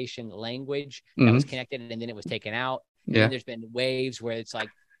eradication language that was Hmm. connected, and then it was taken out. And then Yeah. there's been waves where it's like,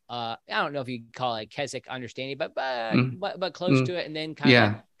 I don't know if you call it Keswick understanding, but Mm. close Mm. to it, and then kind of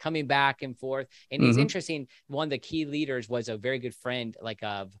like Yeah. coming back and forth. And it's Hmm. interesting. One of the key leaders was a very good friend, like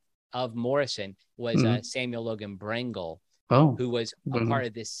of Morrison, was Hmm. Samuel Logan Brengle, Oh. who was a Mhm. part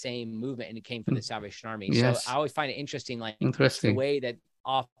of this same movement, and it came from the Mm. Salvation Army. So I Yes. always find it interesting, like the Interesting. way that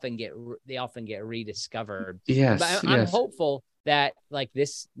they often get rediscovered. But Yes. I'm Yes. hopeful that like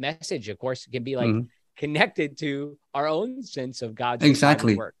this message, of course, can be like Mhm. connected to our own sense of God's revival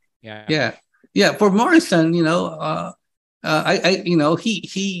Exactly. work. Yeah. Yeah. Yeah. For Morrison,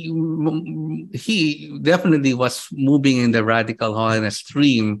 he definitely was moving in the radical holiness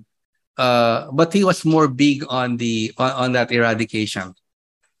stream, but he was more big on that eradication.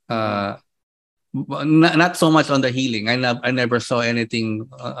 Mm-hmm. Uh, not so much on the healing. I never saw anything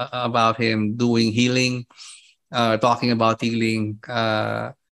about him doing healing, talking about healing.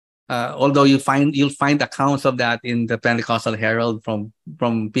 Although you'll find accounts of that in the Pentecostal Herald from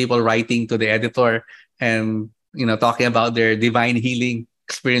people writing to the editor and talking about their divine healing,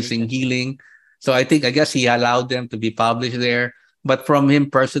 experiencing Interesting. healing. So I guess he allowed them to be published there. But from him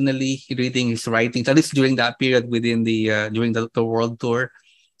personally, reading his writings, at least during that period within during the world tour,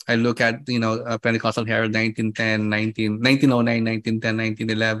 I look at Pentecostal Herald 1910, 1909,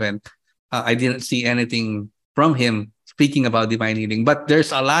 1910, 1911. I didn't see anything from him speaking about divine healing, but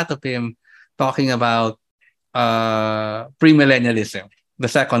there's a lot of him talking about premillennialism, the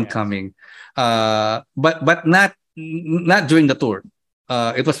second Yes. coming, but not during the tour.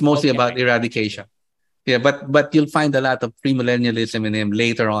 It was mostly about Okay. Interesting. eradication. Yeah, but you'll find a lot of premillennialism in him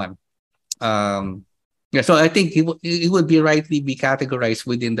later on. Um, yeah, so I think he would be rightly be categorized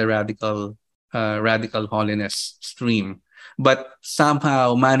within the radical holiness stream, but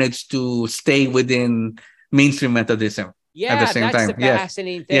somehow managed to stay within mainstream Methodism at the Yeah, same that's the time. Yes,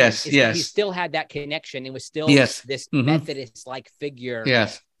 fascinating thing, yes, is that he yes, still had that connection and was still yes. this Mm-hmm. Methodist like figure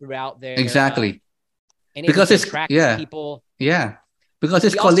Yes, throughout their exactly. and able Because to it's attract yeah, people. yeah. Because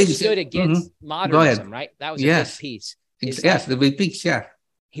his He also colleagues. stood Mhm. against Go ahead. modernism, right? That was a big Yes, piece. Is yes. that The big peaks. Yeah.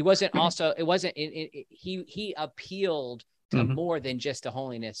 he wasn't also it wasn't he appealed to Mm-hmm. more than just a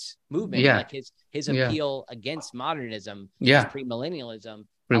holiness movement. Yeah, Like his yeah, appeal against modernism, which is yeah. premillennialism,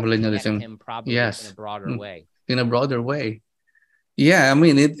 helped connect Premillennialism. him probably in a Yes. broader Mm. way. In a broader way. Yeah, I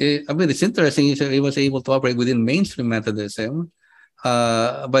mean, it's interesting. He was able to operate within mainstream Methodism,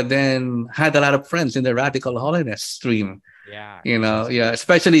 but then had a lot of friends in the radical holiness stream. Yeah, interesting. Yeah,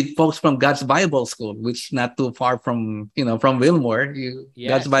 especially folks from God's Bible School, which not too far from Wilmore. God's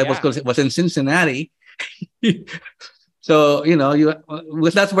Yes, Bible yeah. School was in Cincinnati, so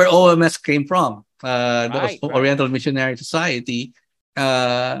because that's where OMS came from. The Right, right. Oriental Missionary Society,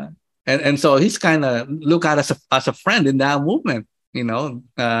 uh, and so he's kind of looked at as a friend in that movement. For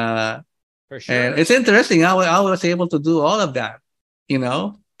And sure. it's interesting how I was able to do all of that. You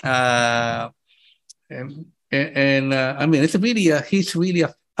know, uh, and and I mean, he's really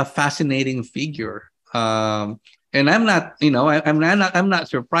a fascinating figure. And I'm not, I'm not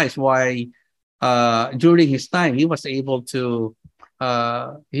surprised why during his time he was able to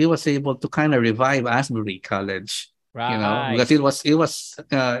kind of revive Asbury College, Right. because it was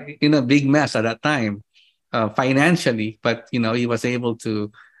in a big mess at that time, financially, but he was able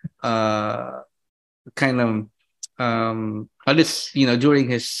to uh kind of at least during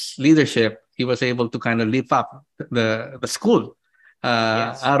his leadership he was able to kind of lift up the school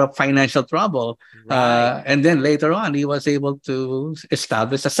Yes. out of financial trouble, Right. and then later on he was able to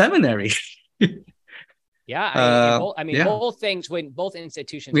establish a seminary. Yeah, I mean, Yeah, both things, when both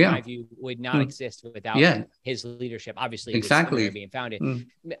institutions, in yeah, my view, would not mm, exist without yeah, his leadership. Obviously, with seminary exactly. being founded, Mm,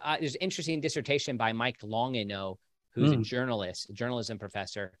 there's an interesting dissertation by Mike Longino, who's a mm, journalist, a journalism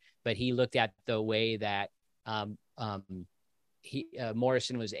professor, but he looked at the way that um, um,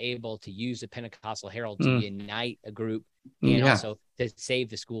 Morrison was able to use the Pentecostal Herald to mm, unite a group and yeah, also to save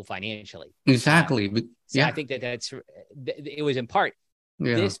the school financially. Uh, exactly. so I Yeah, think it was in part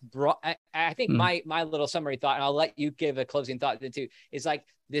yeah, this brought. I think mm, my little summary thought, and I'll let you give a closing thought too, is like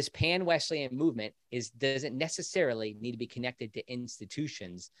this pan Wesleyan movement doesn't necessarily need to be connected to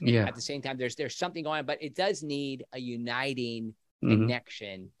institutions. yeah, At the same time, there's something going on, but it does need a uniting mhm,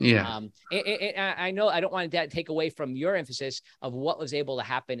 connection. yeah, I know I don't want to take away from your emphasis of what was able to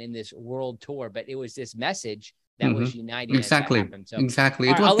happen in this world tour, but it was this message that mhm, was uniting as that exactly, happened. So, exactly.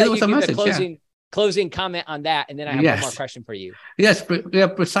 all right, I'll It let you was a give the message. Yeah. closing comment on that, and then I have one more Yes. question for you. Yes, yeah,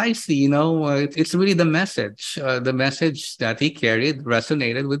 precisely. It's really the message. The message that he carried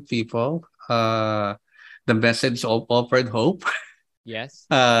resonated with people. The message offered hope. Yes.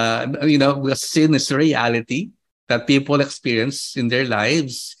 The sin is a reality that people experience in their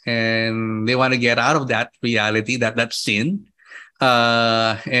lives, and they want to get out of that reality, that sin.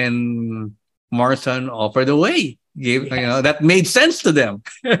 And Morrison offered a way, Yes. that made sense to them.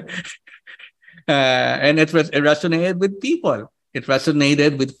 And it resonated with people. It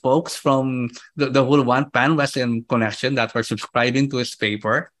resonated with folks from the whole One Pan Western connection that were subscribing to his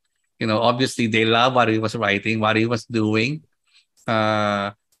paper. Obviously they love what he was writing, what he was doing.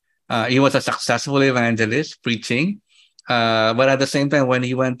 Uh, he was a successful evangelist preaching. But at the same time, when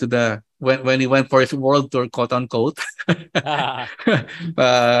he went for his world tour, quote unquote, Ah,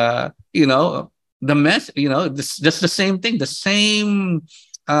 you know, the mess, just the same thing, the same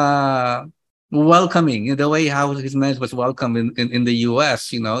uh welcoming, the way how his message was welcomed in the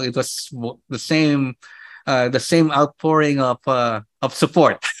US. It was the same outpouring of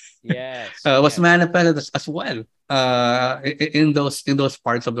support yes. was Yes. manifested as well in those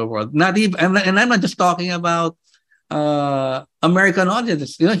parts of the world. Not even, and I'm not just talking about American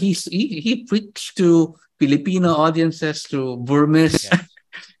audiences. He preached to Filipino audiences, to Burmese,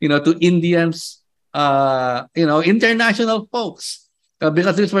 Yes. to Indians, international folks,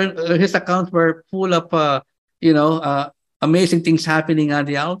 because his accounts were full of you know uh, amazing things happening at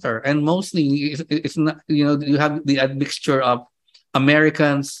the altar, and mostly it's not, you have the admixture of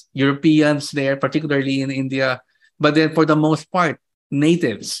Americans, Europeans there, particularly in India, but then for the most part,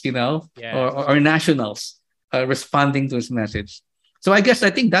 natives, Yes. or nationals responding to his message. So I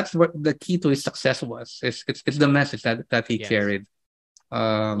think that's what the key to his success was. It's the message that he Yes. carried.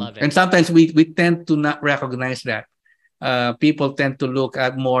 Love it. And sometimes we tend to not recognize that. People tend to look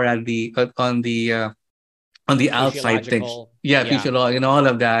at more at the on the outside things. Physiological. Yeah, Yeah. physiology and all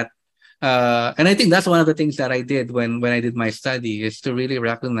of that. And I think that's one of the things that I did when I did my study, is to really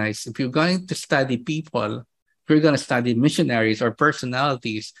recognize, if you're going to study people, if you're going to study missionaries or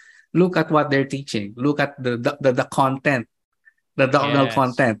personalities, look at what they're teaching. Look at the content, the doctrinal Yes.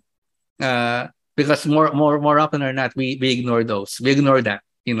 content. Because more often or not, we ignore those. We ignore that,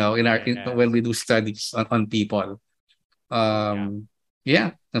 when Yes. we do studies on people. Yeah. Um,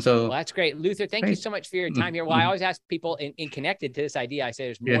 yeah. And Well, so, that's great. Luther, thank you right. so much for your time Mm, here. Well, I mm, always ask people in connected to this idea, I say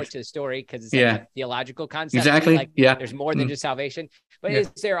there's more yes. to the story because it's like Yeah. a theological concept, right? Exactly. Like Yeah. there's more than Mm, just salvation. But yeah.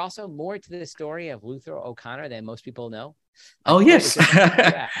 is there also more to the story of Luther O'Connor than most people know? Oh Like what is yes.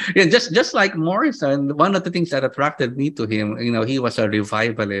 there? Yeah. Yeah, just like Morrison, one of the things that attracted me to him, he was a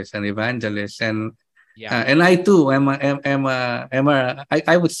revivalist, an evangelist, Yeah. and I too I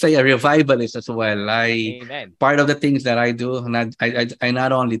would say a revivalist as well. I Amen. Part of the things that I do, and I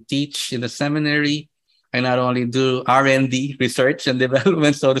not only teach in the seminary, I not only do R&D, research and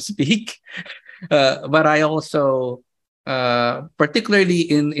development, so to speak, but I also, particularly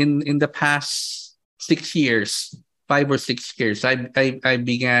in the past 6 years, 5 or 6 years, I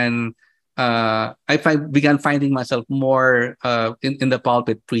began finding myself more in the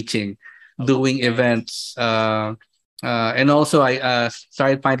pulpit preaching, doing Okay. events, And also, I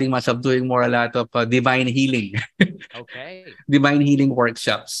started finding myself doing more a lot of divine healing, Okay. divine healing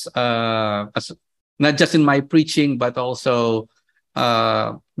workshops. Not just in my preaching, but also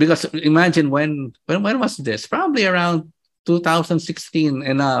because imagine when was this? Probably around 2016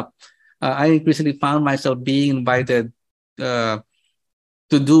 and up. I increasingly found myself being invited uh,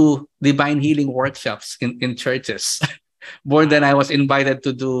 to do divine healing workshops in churches more than I Wow. was invited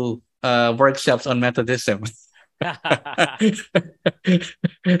to do workshops on Methodism.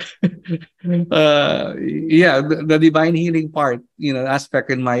 Yeah, the divine healing part,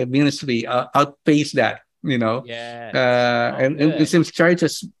 aspect in my ministry outpace that, Yes. Oh, and it good. seems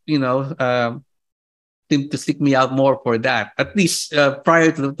churches, seem to seek me out more for that. At least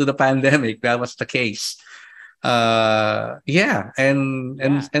prior to the pandemic, that was the case. Yeah, Yeah.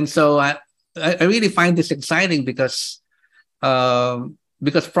 and so I really find this exciting because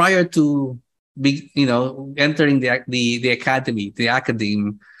prior to entering the academy, the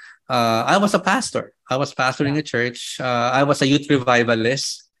academe, I was a pastor. I was pastoring Yeah. a church. I was a youth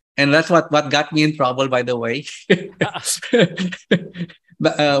revivalist, and that's what got me in trouble, by the way.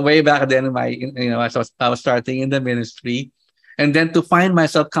 But way back then, as I was starting in the ministry, and then to find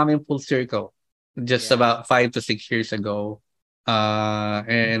myself coming full circle, just Yeah. about 5 to 6 years ago,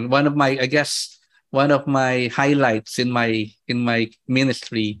 and I guess one of my highlights in my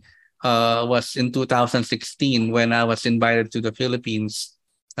ministry was in 2016 when I was invited to the Philippines,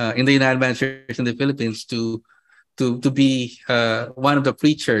 in the United Methodist Church in the Philippines to be one of the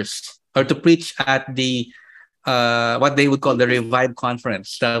preachers or to preach at the what they would call the Revive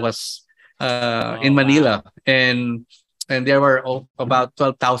Conference that was in Oh, Manila, wow. and there were about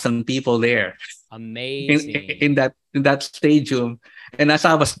 12,000 people there in Amazing. that stadium. And as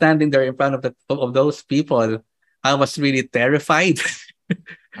I was standing there in front of those people, I was really terrified.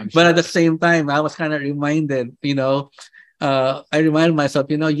 I'm But at the sure. same time, I was kind of reminded, I reminded myself,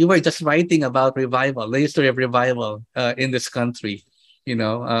 you were just writing about revival, the history of revival in this country,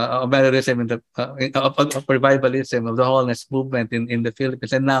 of Methodism, of revivalism, of the wholeness movement in the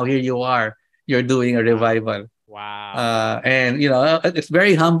Philippines. And now here you are, you're doing a Wow. revival. Wow. And it's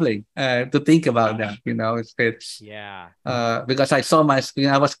very humbling to think about that. It's Yeah. because I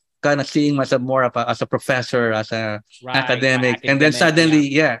was kind of seeing myself more as a professor, as a Right. Right. academic, and then Academic.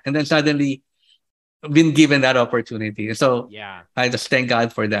 Yeah. suddenly been given that opportunity. So Yeah. I just thank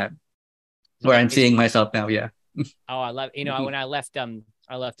God for that, It's where I'm seeing amazing. myself now. Yeah. Oh, I love, Mhm. when I left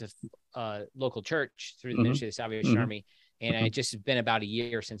a local church through the Mhm. Ministry of the Salvation Mhm. Army, and it just been about a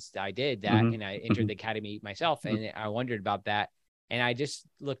year since I did that, Mhm. and I entered Mhm. the academy myself, Mhm. and I wondered about that, and I just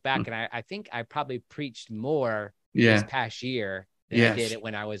look back, Mhm. and I think I probably preached more this Yeah. past year than I did Yes. it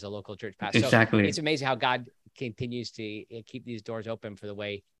when I was a local church pastor. So Exactly. it's amazing how God continues to keep these doors open for the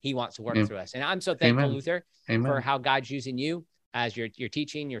way He wants to work Yeah. through us, and I'm so thankful, Amen. Luther, for Amen. how God's using you as your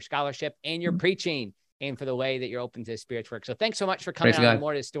teaching, your scholarship, and your preaching, and for the way that you're open to Spirit's work. So thanks so much for coming Praise on the God.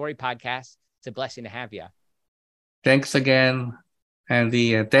 More to the Story podcast. It's a blessing to have you. Thanks again, and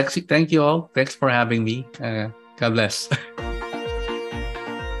thank you all. Thanks for having me. God bless.